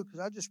the flow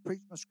because I just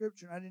preached my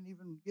scripture and I didn't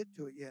even get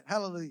to it yet.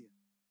 Hallelujah.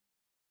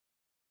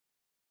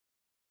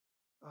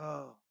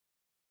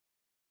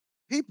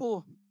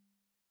 People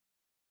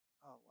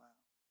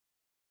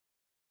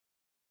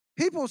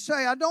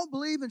say, I don't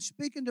believe in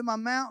speaking to my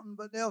mountain,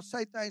 but they'll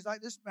say things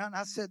like, this mountain,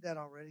 I said that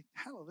already.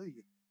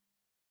 Hallelujah.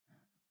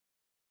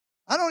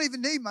 I don't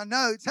even need my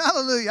notes.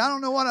 Hallelujah. I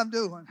don't know what I'm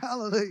doing.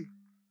 Hallelujah.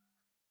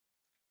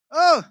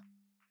 Oh,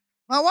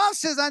 my wife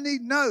says I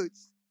need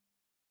notes.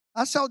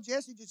 I saw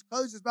Jesse just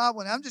close his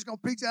Bible, and I'm just going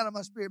to preach out of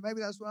my spirit.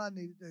 Maybe that's what I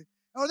need to do.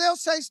 Or they'll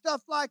say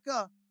stuff like,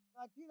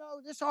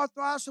 this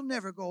arthritis will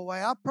never go away.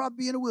 I'll probably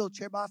be in a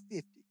wheelchair by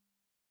 50.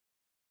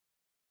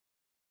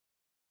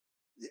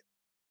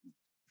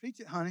 Preach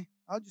it, honey.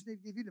 I just need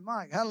to give you the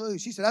mic. Hallelujah.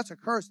 She said, that's a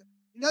curse.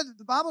 You know,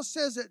 the Bible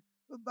says that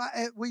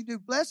we do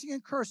blessing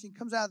and cursing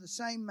comes out of the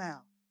same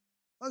mouth.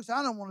 Folks,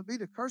 I don't want to be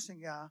the cursing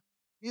guy.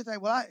 You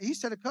think, well, he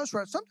said a cuss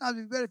word. Sometimes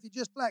it'd be better if you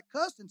just flat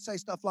cussed and say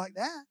stuff like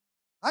that.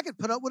 I could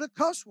put up with a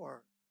cuss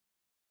word.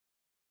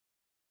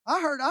 I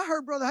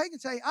heard Brother Hagin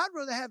say, I'd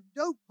rather have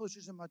dope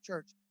pushers in my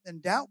church than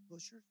doubt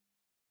pushers.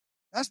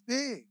 That's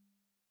big.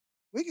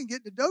 We can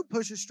get the dope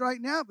pushers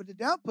straightened out, but the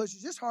doubt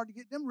pushers, it's hard to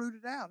get them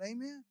rooted out.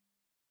 Amen.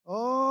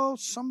 Oh,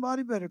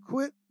 somebody better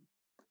quit.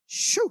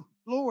 Shoo,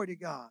 glory to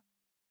God.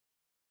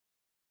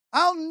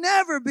 I'll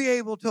never be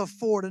able to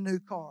afford a new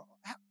car.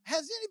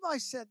 Has anybody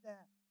said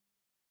that?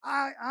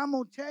 I'm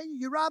going to tell you,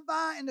 you ride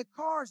by and the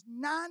car is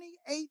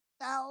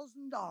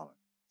 $98,000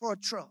 for a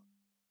truck.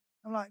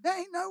 I'm like, there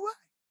ain't no way.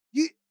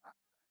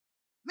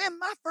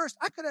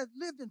 I could have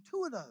lived in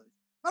two of those.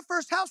 My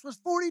first house was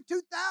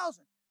 $42,000.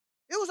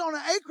 It was on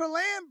an acre of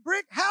land,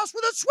 brick house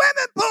with a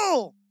swimming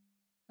pool.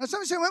 Now,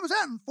 somebody said, when was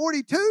that? In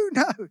 42?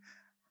 No.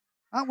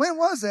 When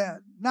was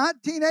that?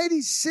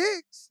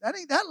 1986. That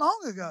ain't that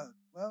long ago.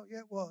 Well, yeah,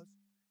 it was.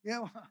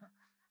 Yeah.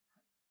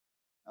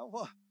 I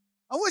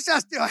wish I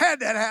still had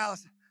that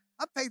house.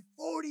 I paid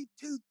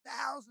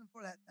 $42,000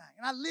 for that thing.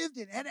 And I lived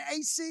in it. Had an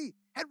AC.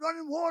 Had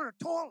running water,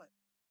 toilet.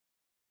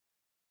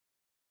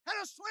 Had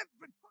a swim.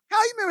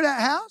 How you remember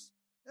that house?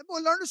 That boy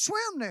learned to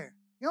swim there.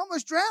 He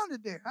almost drowned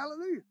there.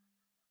 Hallelujah.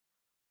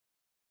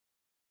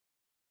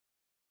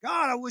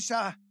 God, I wish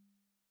I'd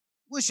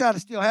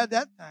have still had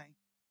that thing.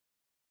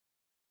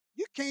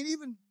 You can't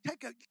even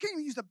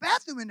use the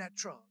bathroom in that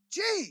truck.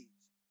 Jeez.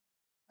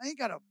 I ain't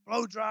got a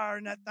blow dryer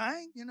in that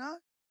thing, you know.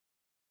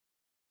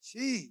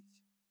 Jeez.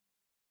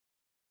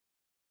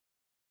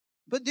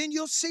 But then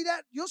you'll see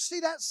that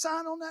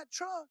sign on that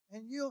truck,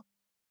 and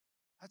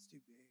that's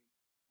too big.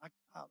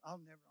 I'll never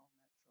own that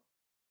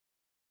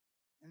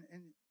truck.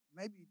 And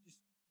maybe you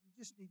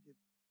just need to.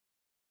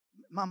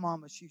 My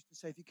mama, she used to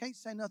say, if you can't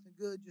say nothing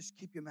good, just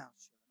keep your mouth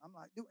shut. I'm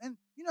like, and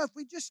if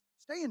we just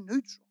stay in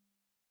neutral.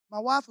 My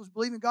wife was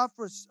believing God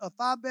for a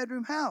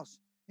 5-bedroom house,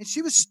 and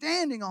she was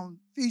standing on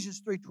Ephesians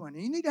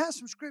 3:20. You need to have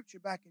some scripture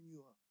backing you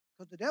up,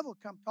 because the devil will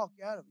come talk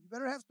you out of it. You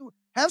better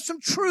have some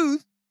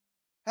truth,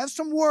 have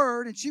some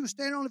word, and she was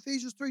standing on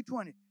Ephesians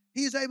 3:20.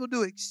 He is able to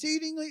do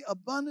exceedingly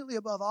abundantly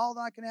above all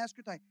that I can ask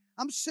or think.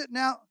 I'm sitting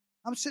out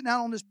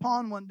on this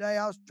pond one day.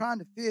 I was trying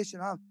to fish,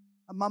 and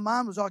my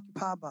mind was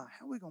occupied by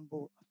how are we going to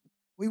board.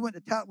 We went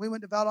to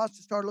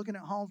Valdosta, started looking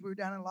at homes. We were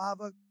down in Live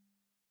Oak,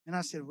 and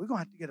I said, we're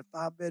going to have to get a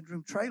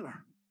 5-bedroom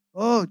trailer.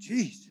 Oh,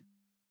 geez.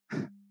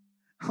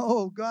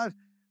 Oh, God,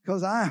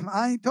 because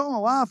I ain't told my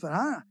wife that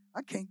I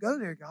can't go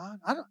there, God.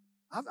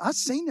 I've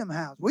seen them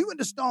houses. We went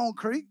to Stone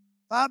Creek,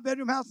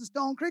 5-bedroom house in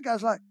Stone Creek. I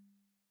was like,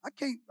 I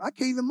can't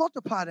even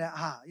multiply that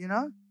high, you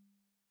know.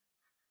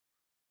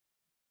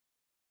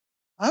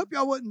 I hope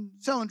y'all wasn't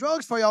selling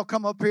drugs before y'all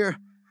come up here.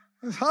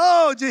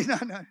 Oh, gee,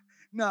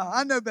 no,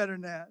 I know better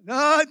than that.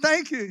 No,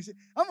 thank you.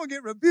 I'm going to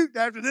get rebuked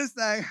after this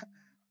thing.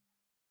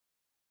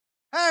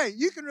 Hey,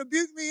 you can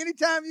rebuke me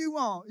anytime you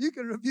want. You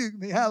can rebuke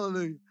me.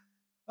 Hallelujah.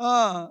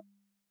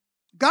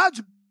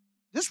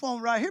 This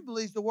woman right here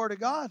believes the word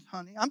of God,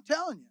 honey. I'm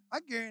telling you. I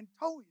guarantee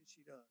you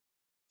she does.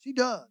 She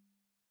does.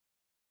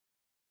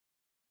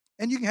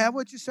 And you can have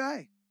what you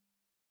say.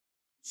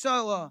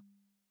 So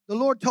the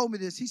Lord told me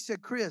this. He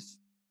said, Chris,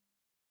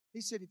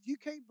 he said, if you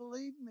can't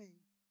believe me,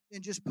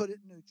 then just put it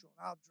neutral.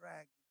 I'll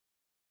drag you.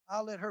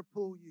 I'll let her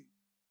pull you.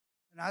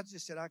 And I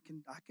just said, I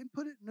can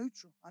put it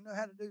neutral. I know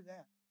how to do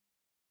that.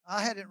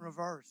 I had it in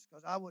reverse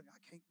because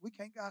we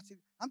can't gossip.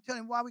 I'm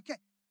telling you why we can't.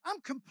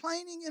 I'm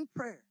complaining in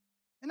prayer.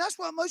 And that's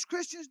what most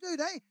Christians do.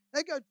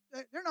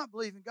 They're not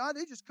believing God.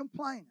 They're just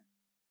complaining.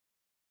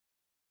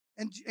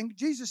 And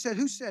Jesus said,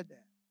 who said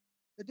that?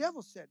 The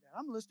devil said that.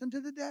 I'm listening to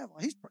the devil.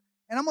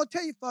 And I'm going to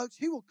tell you, folks,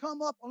 he will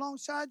come up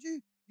alongside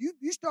you.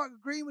 You start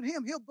agreeing with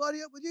him. He'll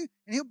buddy up with you,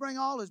 and he'll bring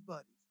all his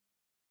buddies.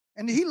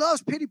 And he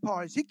loves pity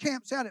parties. He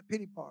camps out at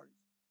pity parties.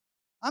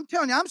 I'm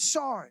telling you, I'm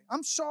sorry.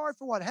 I'm sorry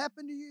for what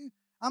happened to you.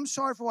 I'm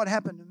sorry for what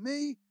happened to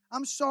me.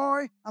 I'm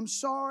sorry.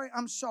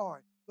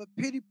 But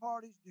pity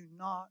parties do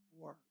not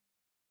work.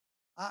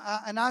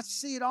 And I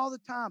see it all the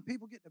time.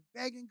 People get to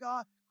begging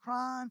God,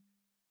 crying.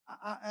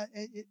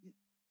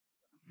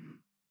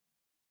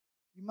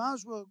 You might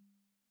as well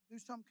do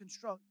something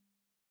constructive.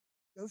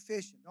 Go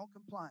fishing. Don't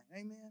complain.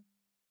 Amen.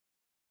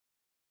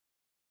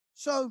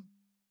 So,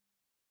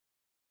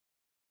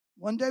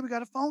 one day we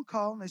got a phone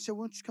call, and they said,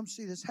 why don't you come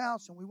see this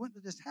house? And we went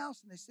to this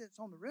house, and they said it's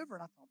on the river.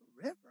 And I thought,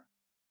 the river?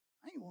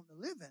 I ain't wanting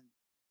to live in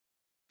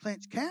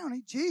Clinch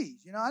County.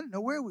 Geez, I didn't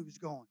know where we was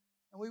going.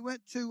 And we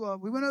went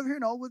over here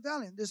in Oldwood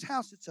Valley, and this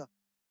house,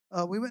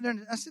 we went there,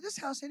 and I said, this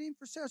house ain't even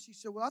for sale. She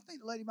said, well, I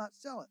think the lady might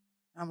sell it.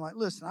 And I'm like,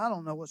 listen, I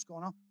don't know what's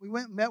going on. We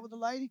went and met with the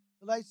lady.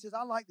 The lady says,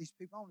 I like these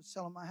people. I want to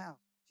sell them my house.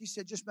 She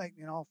said, just make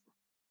me an offer.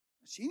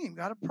 She ain't even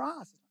got a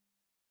price.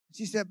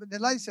 She said, but the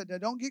lady said,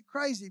 don't get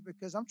crazy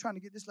because I'm trying to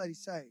get this lady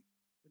saved.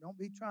 So don't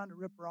be trying to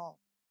rip her off.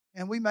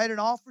 And we made an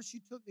offer. She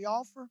took the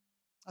offer.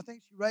 I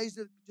think she raised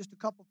it just a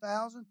couple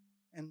thousand.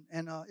 And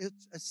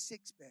it's a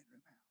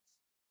 6-bedroom house.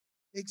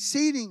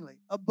 Exceedingly,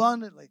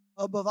 abundantly,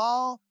 above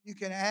all you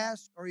can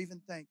ask or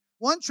even think.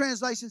 One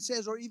translation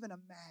says, or even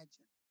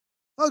imagine.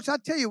 Folks, I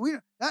tell you, we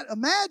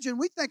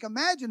think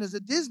imagine is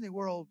a Disney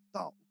World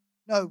thought.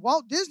 No,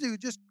 Walt Disney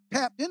just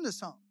tapped into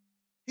something.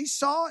 He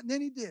saw it and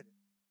then he did it.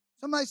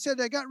 Somebody said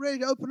they got ready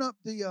to open up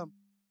the,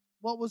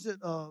 what was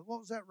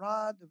that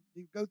ride? To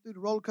go through the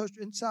roller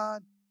coaster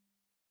inside?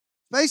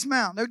 Space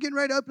Mountain. They were getting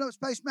ready to open up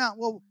Space Mountain.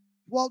 Well,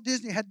 Walt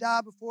Disney had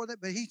died before that,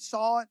 but he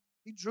saw it.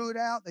 He drew it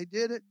out. They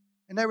did it.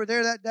 And they were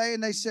there that day,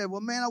 and they said,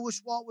 well, man, I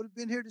wish Walt would have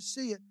been here to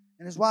see it.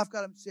 And his wife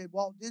got up and said,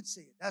 Walt did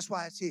see it. That's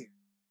why it's here.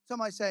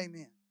 Somebody say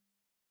amen.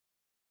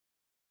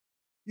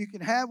 You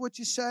can have what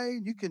you say,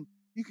 and you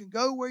can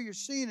go where you're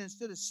seeing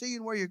instead of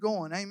seeing where you're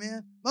going.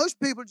 Amen. Most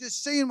people are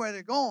just seeing where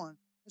they're going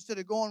instead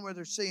of going where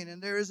they're seeing,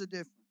 and there is a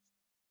difference.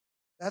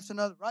 That's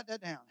another. Write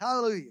that down.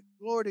 Hallelujah.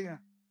 Glory to God.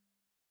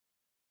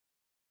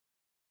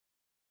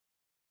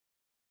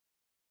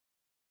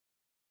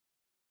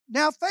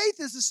 Now, faith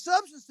is the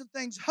substance of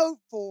things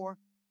hoped for.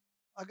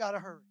 I got to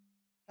hurry.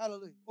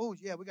 Hallelujah. Oh,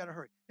 yeah, we got to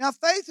hurry. Now,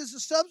 faith is the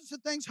substance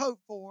of things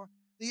hoped for,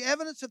 the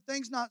evidence of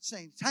things not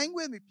seen. Hang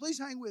with me. Please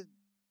hang with me.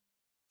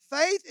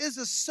 Faith is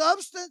the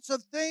substance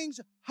of things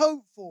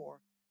hoped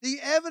for, the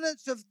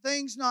evidence of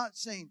things not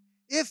seen.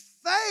 If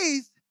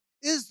faith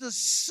is the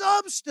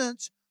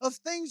substance of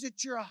things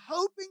that you're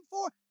hoping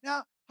for,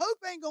 now, hope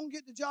ain't going to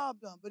get the job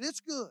done, but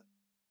it's good.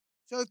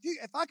 So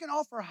if I can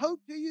offer hope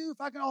to you,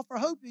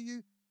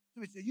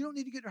 somebody said, you don't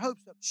need to get your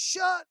hopes up.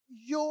 Shut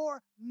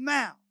your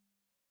mouth.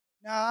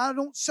 Now, I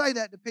don't say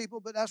that to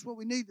people, but that's what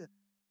we need to.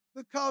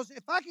 Because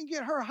if I can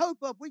get her hope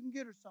up, we can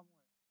get her somewhere.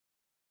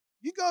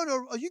 You go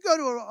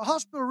to a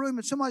hospital room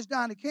and somebody's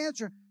dying of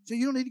cancer, so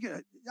you don't need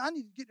to I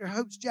need to get their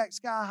hopes jacked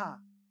sky high.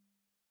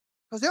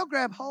 Because they'll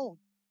grab hold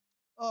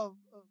of,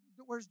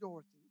 where's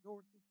Dorothy? Where's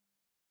Dorothy?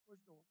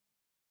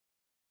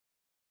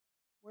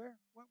 Where?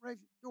 What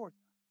raised Dorothy?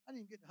 I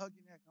didn't get to hug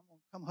your neck. I'm going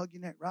to come hug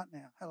your neck right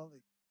now.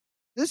 Hallelujah.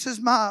 This is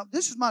my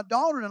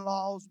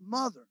daughter-in-law's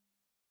mother.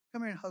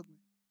 Come here and hug me.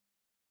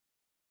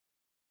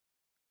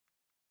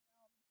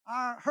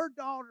 Her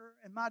daughter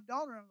and my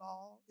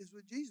daughter-in-law is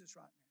with Jesus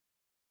right now.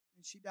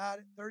 And she died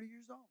at 30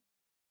 years old.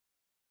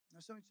 Now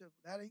somebody said,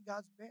 well, that ain't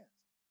God's best.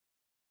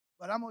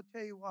 But I'm going to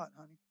tell you what,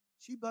 honey.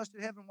 She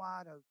busted heaven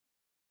wide open.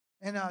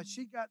 And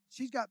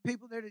she's got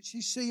people there that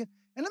she's seeing.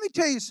 And let me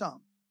tell you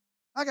something.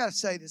 I got to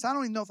say this. I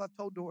don't even know if I've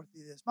told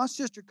Dorothy this. My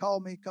sister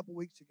called me a couple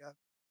weeks ago.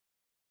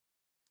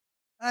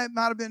 It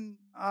might have been,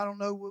 I don't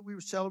know, we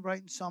were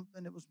celebrating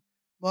something. It was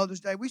Mother's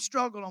Day. We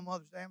struggled on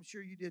Mother's Day. I'm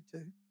sure you did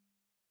too.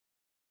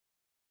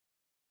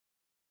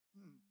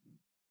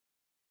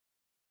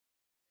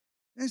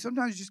 And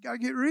sometimes you just got to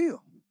get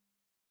real.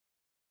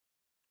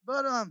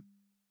 But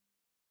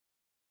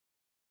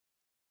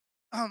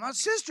my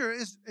sister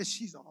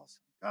she's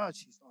awesome. God,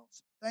 she's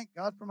awesome. Thank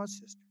God for my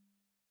sister.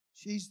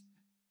 She's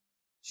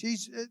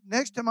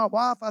next to my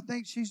wife. I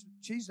think she's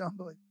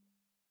unbelievable.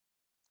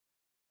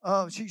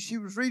 She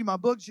was reading my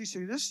book. She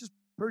said, "This is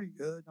pretty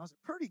good." And I was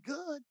like, "Pretty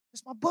good?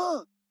 It's my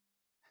book."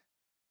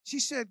 She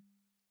said,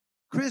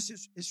 "Chris,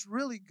 it's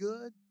really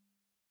good,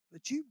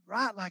 but you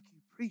write like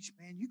you preach,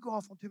 man. You go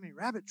off on too many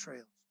rabbit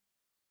trails."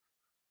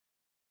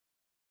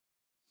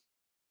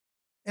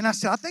 And I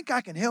said, "I think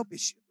I can help you."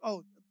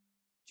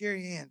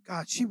 Jerry Ann,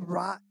 God, she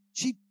write.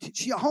 She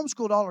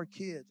homeschooled all her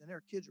kids, and their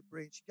kids are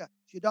brilliant.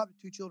 She adopted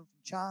 2 children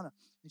from China,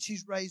 and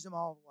she's raised them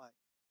all the way.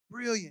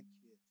 Brilliant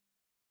kids.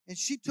 And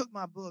she took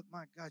my book,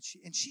 my God,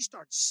 she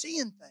started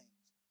seeing things.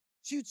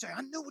 She would say,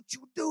 I know what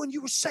you were doing.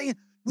 You were saying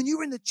when you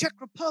were in the Czech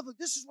Republic,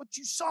 this is what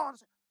you saw. I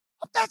said,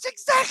 oh, that's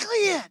exactly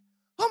it.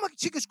 Oh my,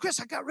 she goes,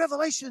 Chris, I got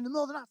revelation in the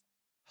middle of the night.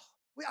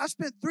 I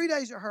spent 3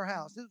 days at her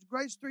house. It was the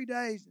greatest 3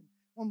 days.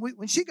 And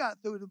when she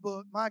got through the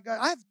book, my God,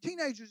 I have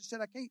teenagers that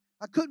said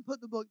I couldn't put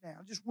the book down.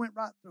 I just went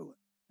right through it.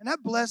 And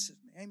that blesses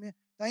me. Amen.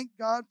 Thank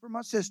God for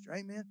my sister.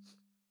 Amen.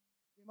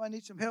 If anybody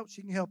needs some help,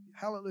 she can help you.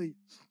 Hallelujah.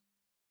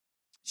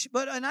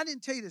 And I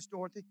didn't tell you this,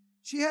 Dorothy.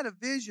 She had a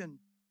vision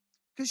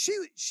because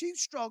she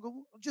struggled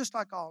just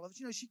like all of us.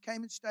 You know, she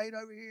came and stayed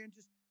over here and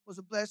just was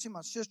a blessing.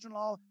 My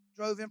sister-in-law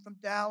drove in from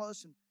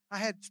Dallas, and I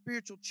had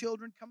spiritual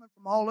children coming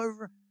from all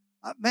over.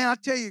 Man, I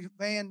tell you,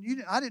 man,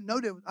 I didn't know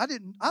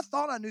that. I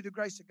thought I knew the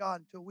grace of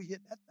God until we hit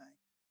that thing.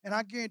 And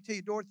I guarantee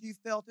you, Dorothy, you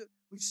felt it.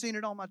 We've seen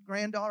it on my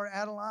granddaughter,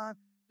 Adeline.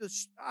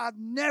 I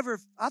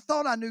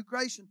thought I knew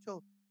grace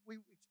until we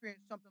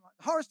experienced something like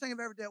the hardest thing I've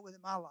ever dealt with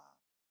in my life.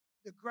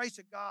 The grace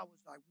of God was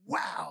like,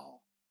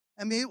 wow.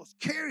 I mean, it was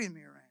carrying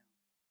me around.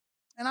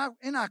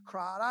 And I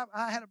cried.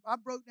 I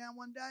broke down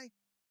one day.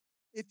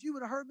 If you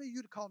would have heard me,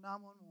 you'd have called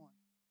 911.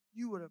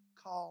 You would have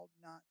called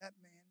that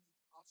man needs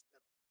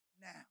hospital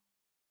now.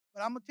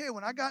 But I'm going to tell you,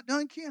 when I got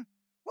done, Ken,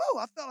 whoa,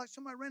 I felt like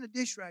somebody ran a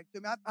dish rag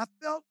through me. I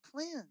felt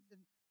cleansed.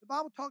 And the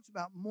Bible talks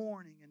about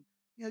mourning. And,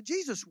 you know,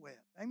 Jesus wept.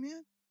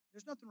 Amen?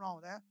 There's nothing wrong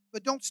with that.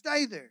 But don't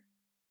stay there.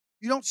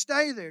 You don't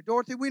stay there.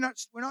 Dorothy, we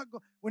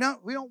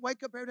don't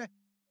wake up every day.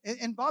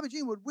 And Bobby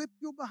Jean would whip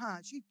you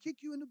behind. She'd kick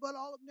you in the butt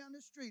all up and down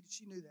the street if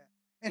she knew that.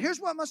 And here's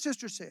what my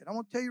sister said. I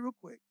want to tell you real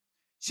quick.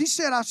 She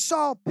said, I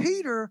saw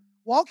Peter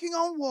walking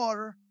on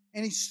water,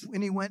 and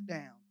he went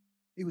down.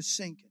 He was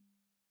sinking.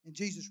 And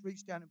Jesus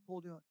reached down and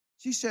pulled him up.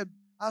 She said,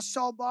 I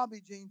saw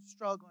Bobby Jean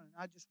struggling,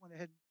 and I just went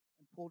ahead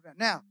and pulled her out.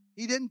 Now,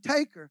 he didn't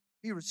take her.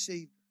 He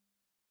received her.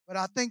 But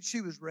I think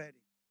she was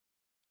ready.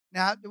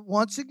 Now,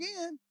 once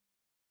again,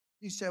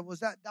 he said,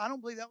 I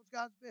don't believe that was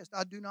God's best.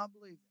 I do not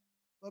believe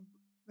that.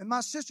 And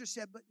my sister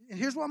said, and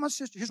here's what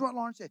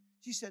Lauren said.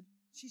 She said,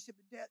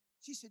 but Dad,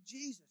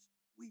 Jesus,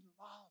 we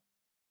lost.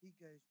 He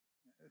goes,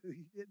 no,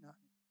 you did not.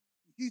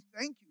 You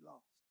think you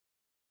lost.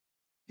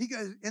 He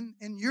goes,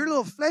 in your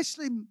little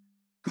fleshly,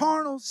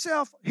 carnal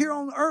self here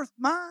on the earth,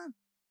 mine,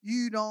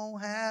 you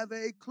don't have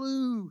a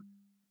clue.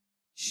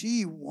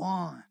 She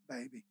won,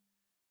 baby.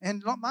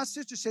 And my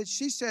sister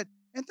said,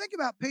 and think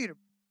about Peter.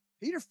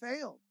 Peter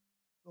failed.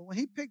 But when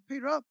he picked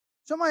Peter up,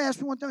 somebody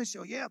asked me one time, he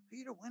said, yeah,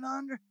 Peter went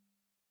under.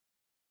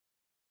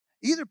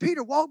 Either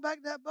Peter walked back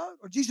to that boat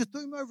or Jesus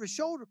threw him over his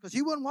shoulder because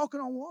he wasn't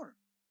walking on water.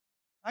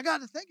 I got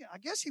to thinking, I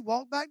guess he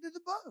walked back to the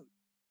boat.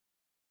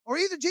 Or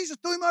either Jesus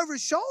threw him over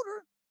his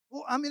shoulder.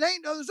 Well, I mean,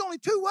 there's only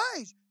two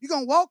ways. You're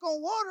going to walk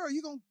on water or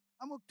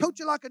I'm going to tote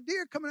you like a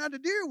deer coming out of the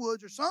deer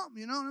woods or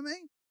something. You know what I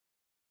mean?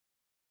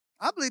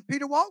 I believe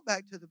Peter walked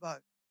back to the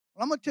boat.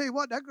 Well, I'm going to tell you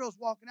what, that girl's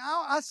walking.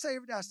 I say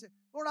every day, I say,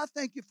 Lord, I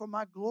thank you for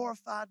my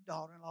glorified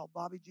daughter-in-law,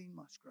 Bobby Jean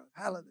Musgrove.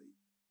 Hallelujah.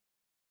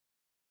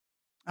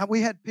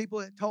 We had people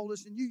that told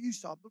us, and you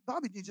saw, but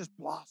Bobby Jean just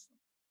blossomed.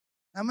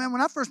 And man,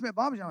 when I first met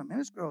Bobby Jean, I'm like, man,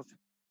 this girl,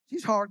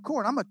 she's hardcore.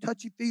 And I'm a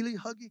touchy-feely,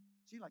 huggy.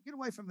 She's like, get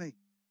away from me.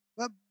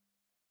 But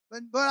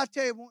I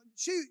tell you,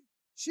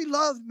 she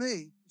loved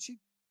me. She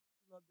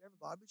loved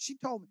everybody. But she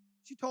told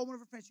one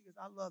of her friends, she goes,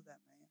 I love that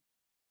man.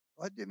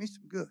 Well, that did me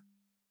some good.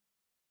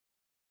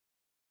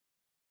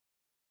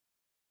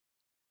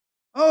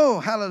 Oh,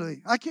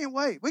 hallelujah. I can't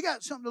wait. We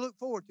got something to look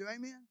forward to.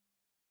 Amen.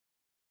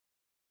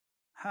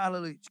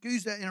 Hallelujah.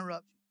 Excuse that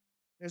interruption.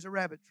 There's a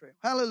rabbit trail.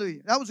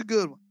 Hallelujah. That was a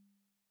good one.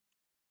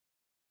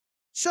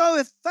 So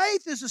if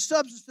faith is the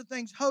substance of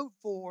things hoped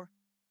for,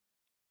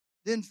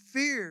 then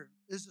fear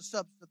is the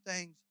substance of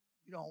things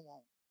you don't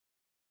want.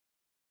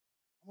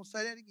 I'm going to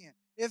say that again.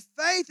 If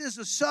faith is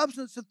the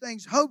substance of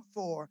things hoped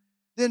for,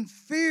 then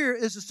fear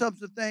is the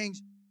substance of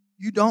things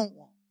you don't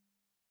want.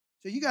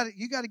 So you got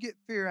to get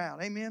fear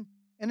out. Amen.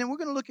 And then we're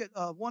going to look at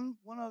one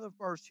other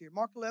verse here.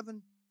 Mark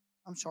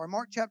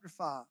chapter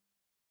 5.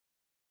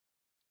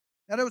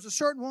 Now there was a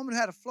certain woman who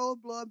had a flow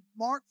of blood.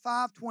 Mark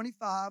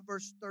 5:25,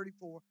 verse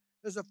 34.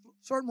 There's a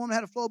certain woman who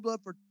had a flow of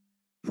blood for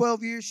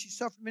 12 years. She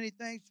suffered many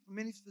things from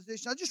many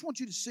physicians. I just want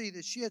you to see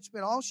this. She had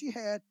spent all she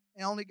had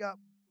and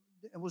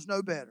was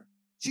no better.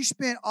 She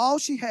spent all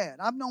she had.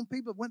 I've known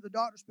people that went to the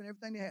doctor, spent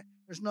everything they had.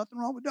 There's nothing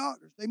wrong with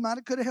doctors. They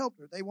could have helped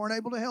her. They weren't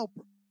able to help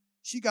her.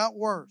 She got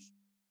worse.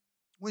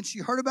 When she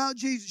heard about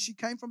Jesus, she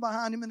came from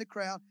behind him in the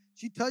crowd.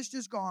 She touched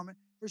his garment,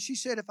 for she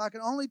said, if I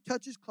can only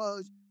touch his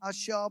clothes, I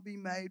shall be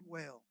made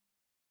well.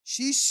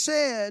 She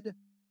said,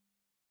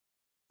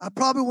 I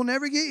probably will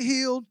never get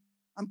healed.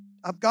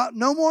 I've got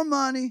no more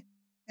money,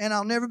 and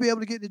I'll never be able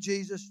to get to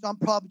Jesus, so I'm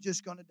probably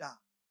just going to die.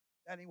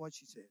 That ain't what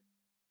she said.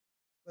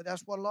 But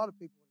that's what a lot of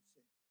people would have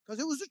said. Because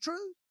it was the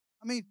truth.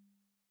 I mean,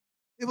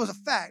 it was a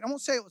fact. I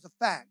won't say it was a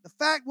fact. The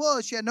fact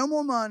was she had no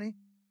more money.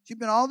 She'd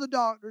been to all the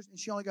doctors, and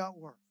she only got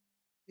worse.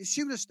 If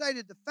she would have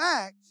stated the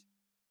facts,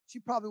 she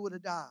probably would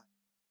have died.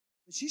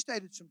 But she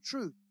stated some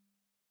truth.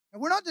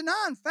 And we're not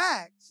denying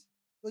facts,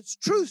 but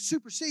truth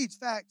supersedes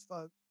facts,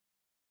 folks.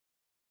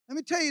 Let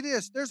me tell you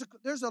this.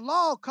 There's a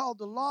law called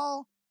the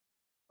law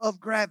of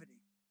gravity.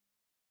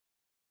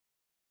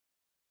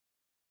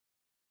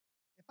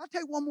 If I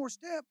take one more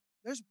step,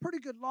 there's a pretty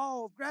good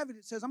law of gravity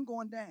that says I'm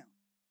going down.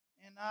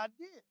 And I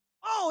did.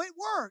 Oh, it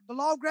worked. The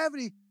law of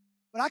gravity.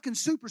 But I can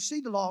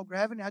supersede the law of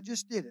gravity. I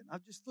just did it. I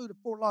just flew to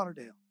Fort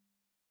Lauderdale.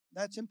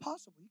 That's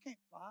impossible. You can't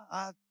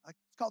fly.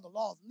 It's called the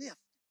law of lift.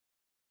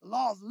 The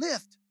law of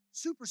lift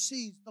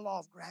supersedes the law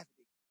of gravity.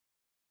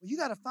 Well, you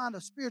got to find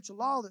a spiritual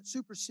law that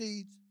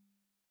supersedes.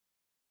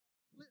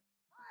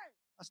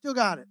 I still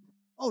got it.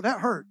 Oh, that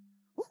hurt.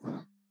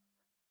 Whew.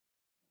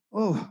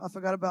 Oh, I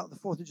forgot about the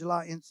 4th of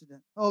July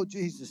incident. Oh,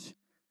 Jesus.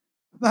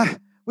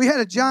 We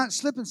had a giant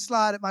slip and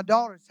slide at my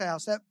daughter's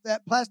house.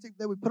 That plastic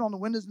that we put on the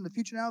windows in the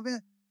Future Now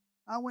event,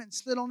 I went and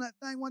slid on that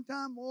thing one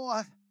time. Boy,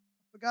 I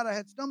forgot I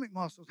had stomach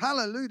muscles.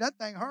 Hallelujah, that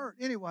thing hurt.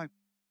 Anyway,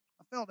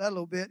 I felt that a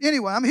little bit.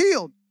 Anyway, I'm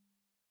healed.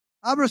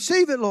 I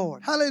receive it,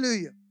 Lord.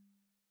 Hallelujah.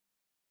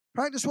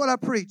 Practice what I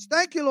preach.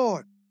 Thank you,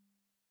 Lord.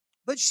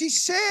 But she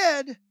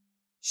said,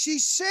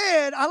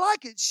 I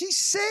like it. She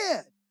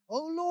said,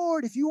 oh,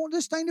 Lord, if you want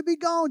this thing to be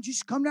gone,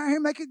 just come down here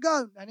and make it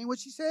go. That ain't what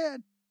she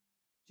said.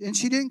 And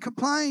she didn't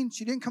complain.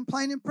 She didn't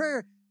complain in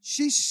prayer.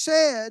 She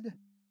said,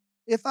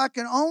 if I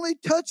can only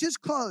touch his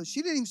clothes.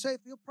 She didn't even say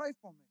if he'll pray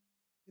for me.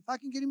 If I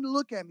can get him to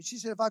look at me. She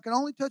said, if I can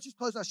only touch his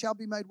clothes, I shall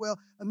be made well.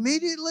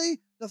 Immediately,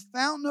 the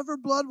fountain of her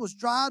blood was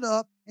dried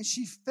up, and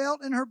she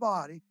felt in her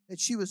body that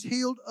she was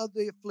healed of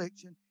the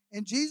affliction.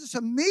 And Jesus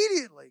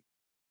immediately,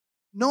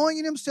 knowing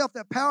in himself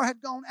that power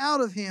had gone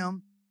out of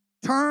him,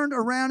 turned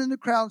around in the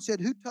crowd and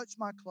said, who touched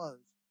my clothes?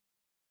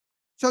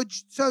 So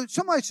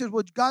somebody says,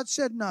 well, God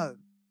said no.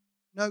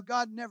 No,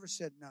 God never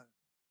said no.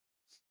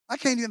 I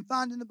can't even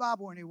find in the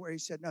Bible anywhere he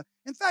said no.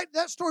 In fact,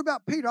 that story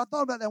about Peter, I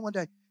thought about that one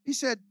day.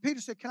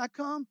 Peter said, can I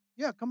come?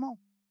 Yeah, come on.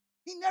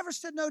 He never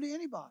said no to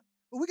anybody.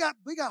 But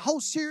we got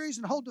whole series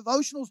and whole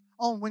devotionals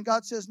on when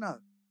God says no.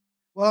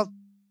 Well,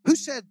 who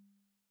said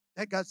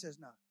that God says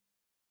no?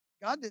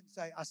 God didn't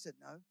say, I said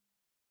no.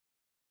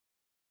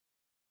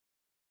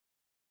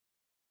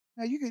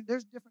 Now,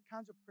 there's different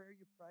kinds of prayer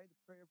you pray. The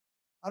prayer,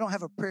 I don't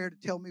have a prayer to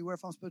tell me where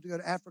if I'm supposed to go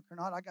to Africa or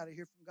not. I got to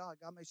hear from God.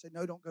 God may say,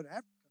 no, don't go to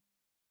Africa.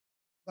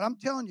 But I'm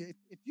telling you,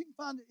 if you can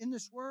find it in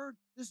this word,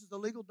 this is the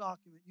legal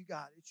document. You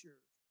got it. It's yours.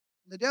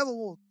 And the devil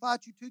will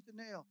fight you tooth and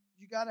nail.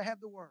 You got to have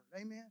the word.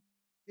 Amen?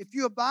 If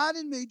you abide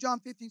in me, John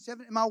 15:7,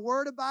 and my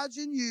word abides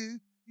in you,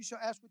 you shall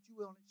ask what you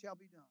will, and it shall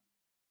be done.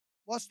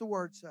 What's the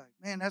word say?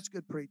 Man, that's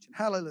good preaching.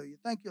 Hallelujah.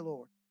 Thank you,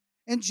 Lord.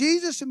 And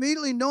Jesus,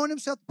 immediately knowing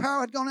himself the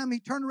power had gone out of him, he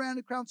turned around in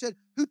the crowd and said,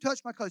 who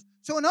touched my clothes?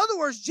 So in other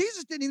words,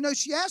 Jesus didn't even know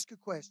she asked a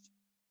question.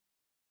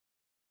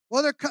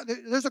 Well,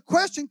 there's a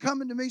question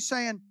coming to me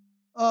saying,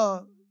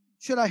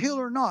 should I heal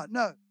or not?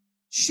 No.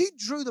 She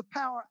drew the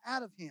power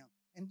out of him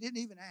and didn't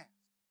even ask.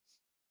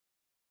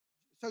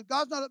 So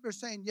God's not up there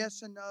saying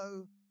yes and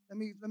no. Let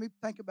me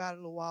think about it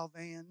a little while,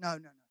 Van. No.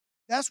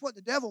 That's what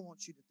the devil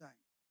wants you to think.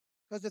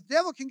 Because if the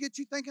devil can get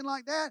you thinking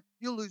like that,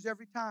 you'll lose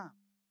every time.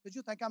 Because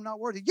you'll think I'm not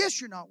worthy.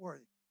 Yes, you're not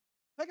worthy.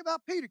 Think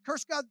about Peter.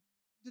 Cursed God,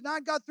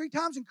 denied God 3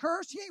 times and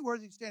cursed. He ain't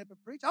worthy to stand up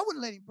and preach. I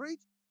wouldn't let him preach.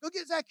 Go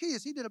get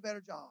Zacchaeus. He did a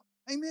better job.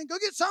 Amen. Go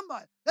get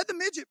somebody. Let the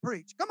midget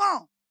preach. Come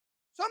on.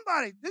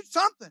 Somebody do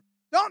something.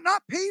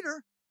 Not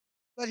Peter.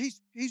 But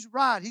he's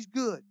right. He's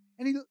good.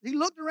 And he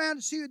looked around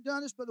to see who had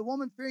done this, but the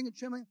woman, fearing and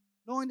trembling,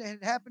 knowing that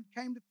it had happened,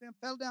 came to him,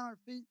 fell down on her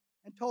feet,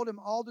 and told him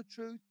all the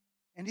truth.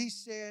 And he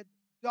said,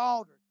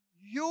 daughter,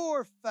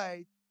 your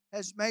faith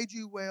has made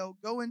you well.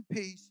 Go in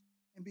peace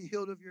and be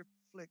healed of your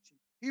affliction.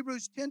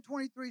 Hebrews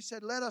 10:23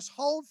 said, let us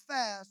hold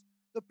fast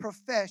the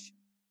profession.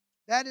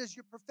 That is,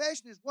 your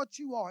profession is what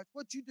you are. It's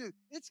what you do.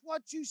 It's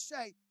what you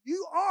say.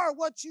 You are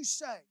what you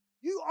say.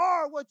 You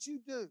are what you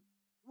do.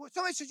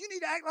 Somebody says, you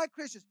need to act like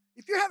Christians.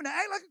 If you're having to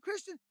act like a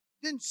Christian,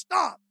 then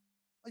stop.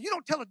 You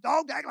don't tell a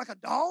dog to act like a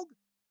dog.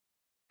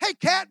 Hey,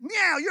 cat,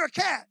 meow, you're a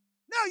cat.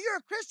 No, you're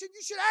a Christian.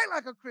 You should act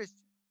like a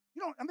Christian.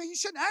 You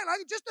shouldn't act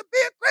like it just to be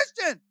a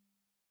Christian.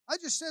 I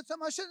just said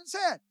something I shouldn't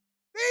have said.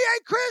 Be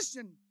a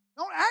Christian.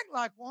 Don't act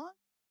like one.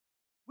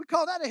 We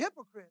call that a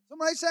hypocrite.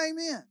 Somebody say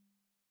amen.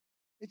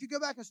 If you go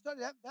back and study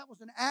that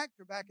was an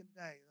actor back in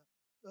the day.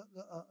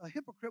 A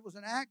hypocrite was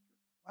an actor.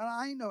 Well,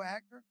 I ain't no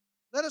actor.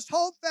 Let us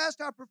hold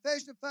fast our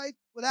profession of faith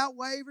without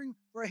wavering,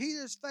 for he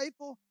is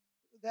faithful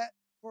that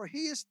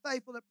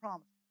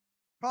promised.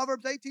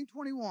 Proverbs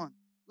 18:21.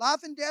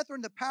 Life and death are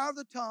in the power of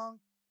the tongue,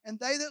 and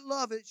they that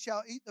love it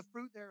shall eat the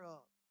fruit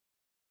thereof.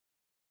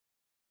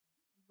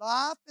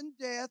 Life and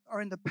death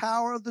are in the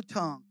power of the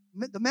tongue.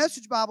 The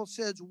Message Bible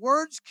says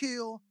words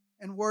kill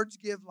and words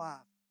give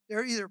life.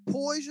 They're either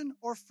poison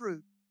or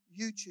fruit.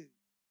 You choose.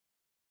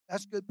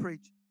 That's good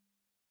preaching.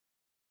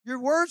 Your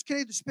words can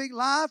either speak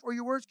life or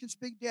your words can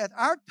speak death.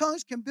 Our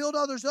tongues can build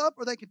others up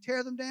or they can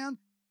tear them down.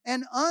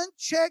 An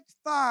unchecked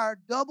fire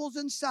doubles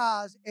in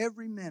size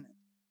every minute.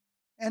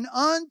 An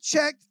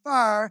unchecked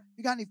fire,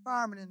 you got any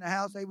firemen in the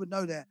house, they would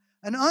know that.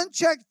 An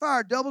unchecked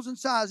fire doubles in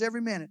size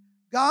every minute.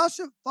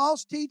 Gossip,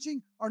 false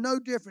teaching are no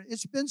different.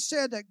 It's been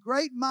said that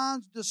great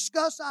minds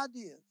discuss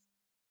ideas.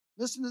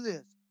 Listen to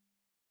this.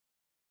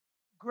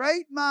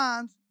 Great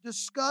minds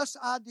discuss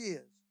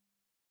ideas.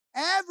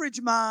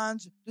 Average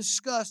minds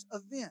discuss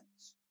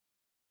events.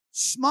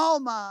 Small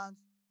minds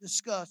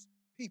discuss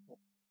people.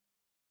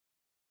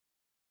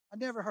 I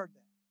never heard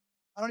that.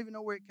 I don't even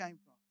know where it came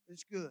from.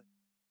 It's good.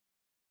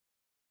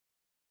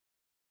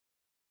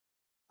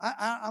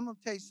 I'm going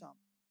to tell you something.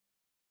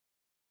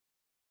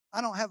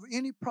 I don't have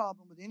any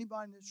problem with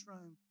anybody in this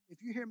room.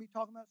 If you hear me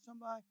talking about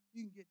somebody,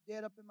 you can get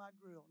dead up in my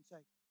grill and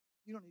say,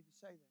 you don't need to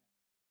say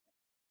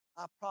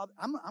that.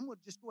 I'm going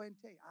to just go ahead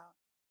and tell you,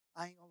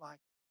 I ain't going to like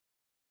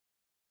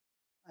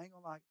it. I ain't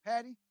going to like it.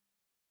 Patty,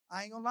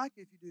 I ain't going to like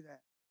it if you do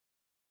that.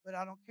 But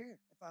I don't care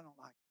if I don't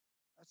like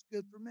it. That's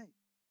good for me.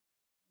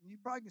 And you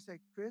probably can say,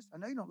 Chris, I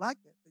know you don't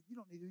like that, but you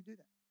don't need to do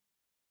that.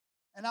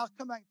 And I'll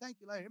come back and thank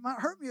you later. It might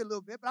hurt me a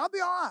little bit, but I'll be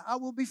all right. I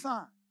will be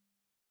fine.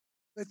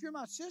 But if you're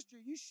my sister,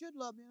 you should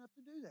love me enough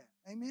to do that.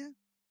 Amen?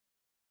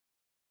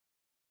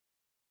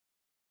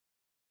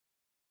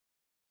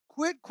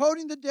 Quit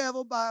quoting the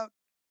devil by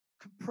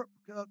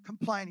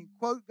complaining.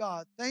 Quote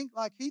God. Think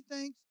like he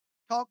thinks.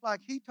 Talk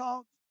like he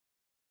talks.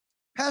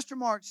 Pastor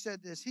Mark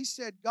said this. He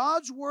said,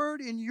 God's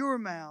word in your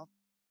mouth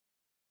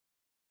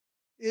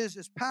is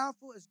as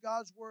powerful as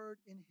God's word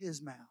in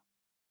his mouth.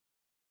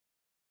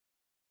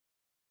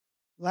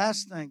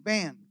 Last thing.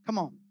 Band, come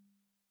on.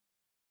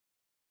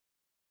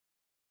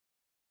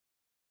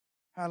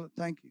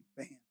 Thank you,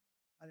 band.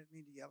 I didn't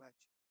mean to yell at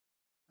you.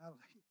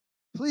 Hallelujah.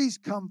 Please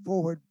come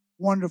forward,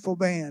 wonderful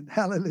band.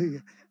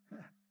 Hallelujah.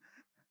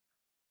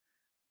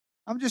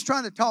 I'm just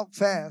trying to talk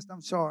fast.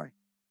 I'm sorry.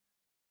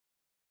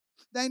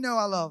 They know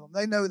I love them.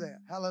 They know that.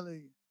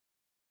 Hallelujah.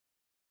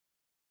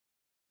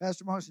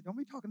 Pastor Mark said, don't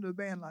be talking to a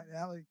band like that.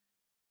 Hallelujah.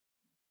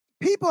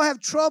 People have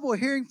trouble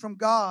hearing from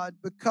God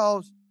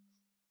because,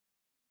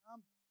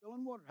 I'm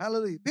spilling water.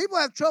 Hallelujah. People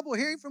have trouble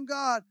hearing from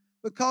God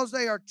because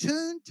they are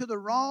tuned to the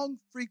wrong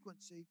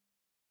frequency,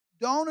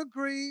 don't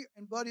agree,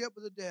 and buddy up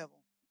with the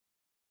devil.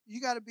 You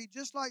got to be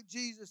just like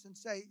Jesus and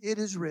say, it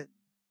is written.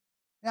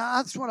 Now,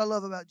 that's what I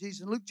love about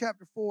Jesus. In Luke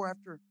chapter 4,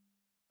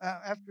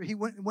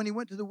 when he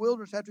went to the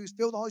wilderness, after he was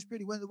filled with the Holy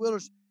Spirit, he went to the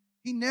wilderness.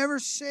 He never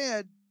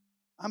said,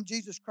 I'm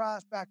Jesus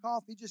Christ, back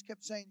off. He just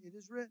kept saying, it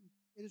is written,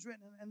 it is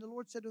written. And the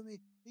Lord said to me,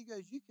 he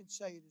goes, you can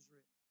say it is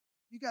written.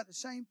 You got the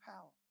same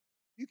power.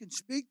 You can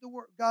speak the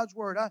word, God's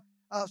word.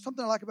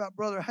 Something I like about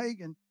Brother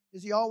Hagin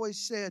is he always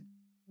said,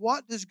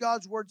 what does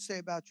God's word say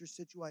about your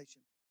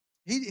situation?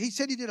 He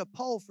said he did a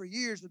poll for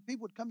years that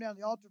people would come down to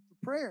the altar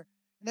for prayer,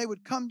 and they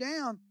would come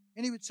down,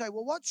 and he would say,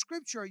 well, what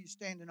scripture are you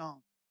standing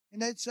on?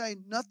 And they'd say,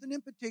 nothing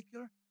in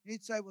particular. And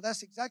he'd say, well,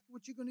 that's exactly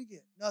what you're going to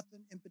get,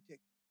 nothing in particular.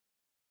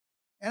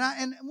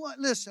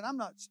 Listen, I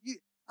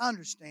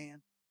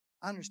understand.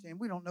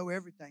 We don't know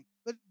everything.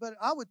 But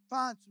I would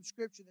find some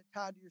scripture that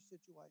tied to your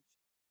situation.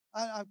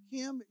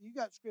 Kim, you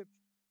got scripture.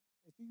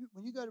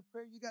 When you go to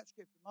prayer, you got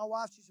scripture. My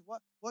wife, she said,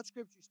 what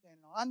scripture you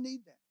standing on? I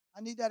need that.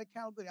 I need that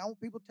accountability. I want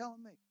people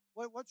telling me,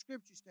 what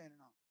scripture you standing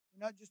on?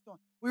 We're not just on.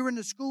 We were in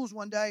the schools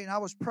one day, and I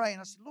was praying.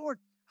 I said, Lord,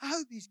 I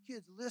hope these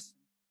kids listen.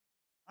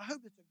 I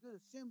hope it's a good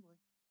assembly.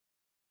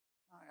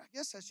 I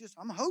guess that's just,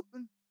 I'm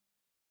hoping.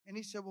 And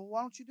he said, well,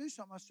 why don't you do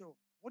something? I said, well,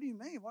 what do you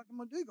mean? What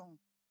am I going to do? Going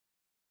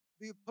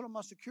to put on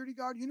my security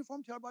guard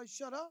uniform, tell everybody to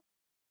shut up?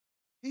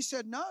 He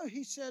said, no.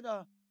 He said,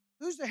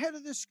 who's the head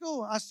of this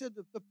school? I said,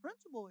 the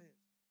principal is.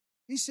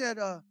 He said,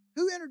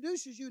 who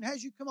introduces you and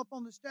has you come up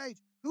on the stage?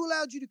 Who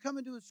allowed you to come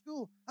into a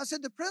school? I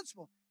said, the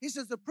principal. He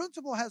says, the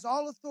principal has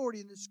all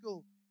authority in this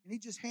school. And he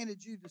just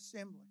handed you the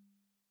assembly.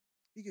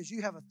 He goes,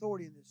 you have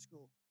authority in this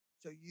school,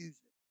 so use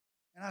it.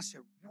 And I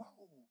said, whoa.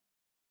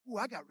 Ooh,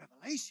 I got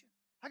revelation.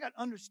 I got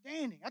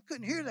understanding. I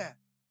couldn't hear that.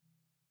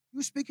 You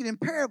were speaking in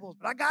parables,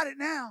 but I got it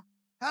now.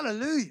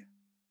 Hallelujah.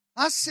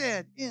 I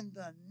said, in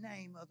the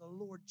name of the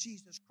Lord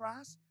Jesus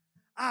Christ,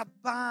 I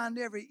bind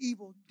every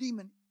evil,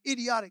 demon,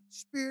 idiotic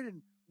spirit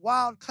and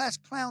wild class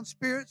clown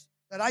spirits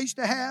that I used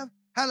to have.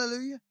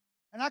 Hallelujah.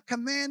 And I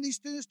command these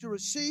students to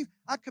receive.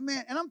 And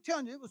I'm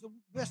telling you, it was the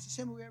best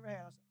assembly we ever had.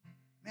 I said,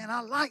 man,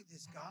 I like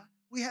this, God.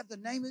 We have the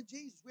name of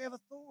Jesus. We have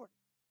authority.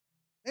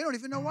 They don't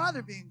even know why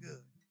they're being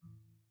good.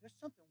 There's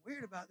something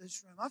weird about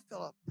this room. I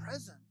feel a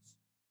presence.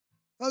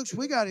 Folks,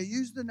 we got to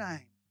use the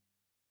name.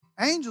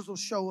 Angels will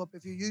show up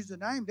if you use the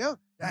name. The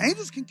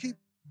angels can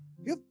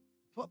he'll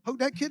poke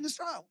that kid in the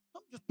side.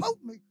 Something just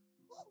poked me.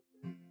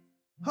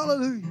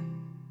 Hallelujah.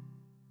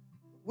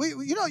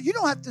 You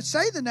don't have to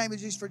say the name of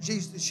Jesus for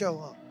Jesus to show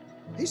up.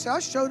 He said, I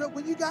showed up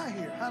when you got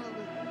here.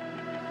 Hallelujah.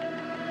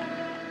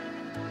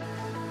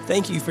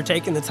 Thank you for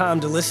taking the time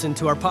to listen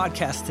to our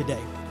podcast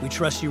today. We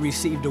trust you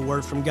received a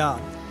word from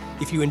God.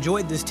 If you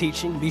enjoyed this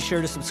teaching, be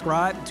sure to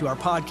subscribe to our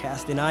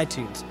podcast in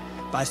iTunes.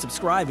 By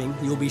subscribing,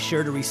 you'll be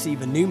sure to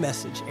receive a new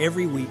message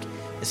every week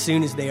as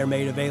soon as they are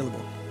made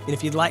available. And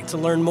if you'd like to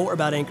learn more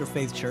about Anchor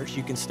Faith Church,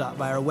 you can stop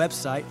by our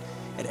website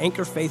at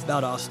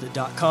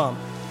anchorfaithvaldosta.com.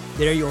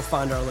 There you'll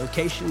find our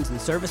locations and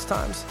service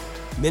times,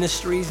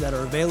 ministries that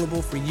are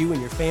available for you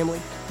and your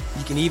family.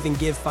 You can even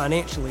give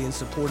financially in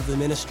support of the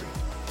ministry.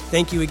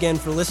 Thank you again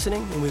for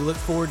listening, and we look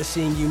forward to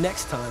seeing you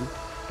next time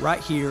right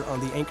here on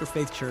the Anchor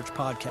Faith Church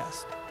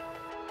podcast.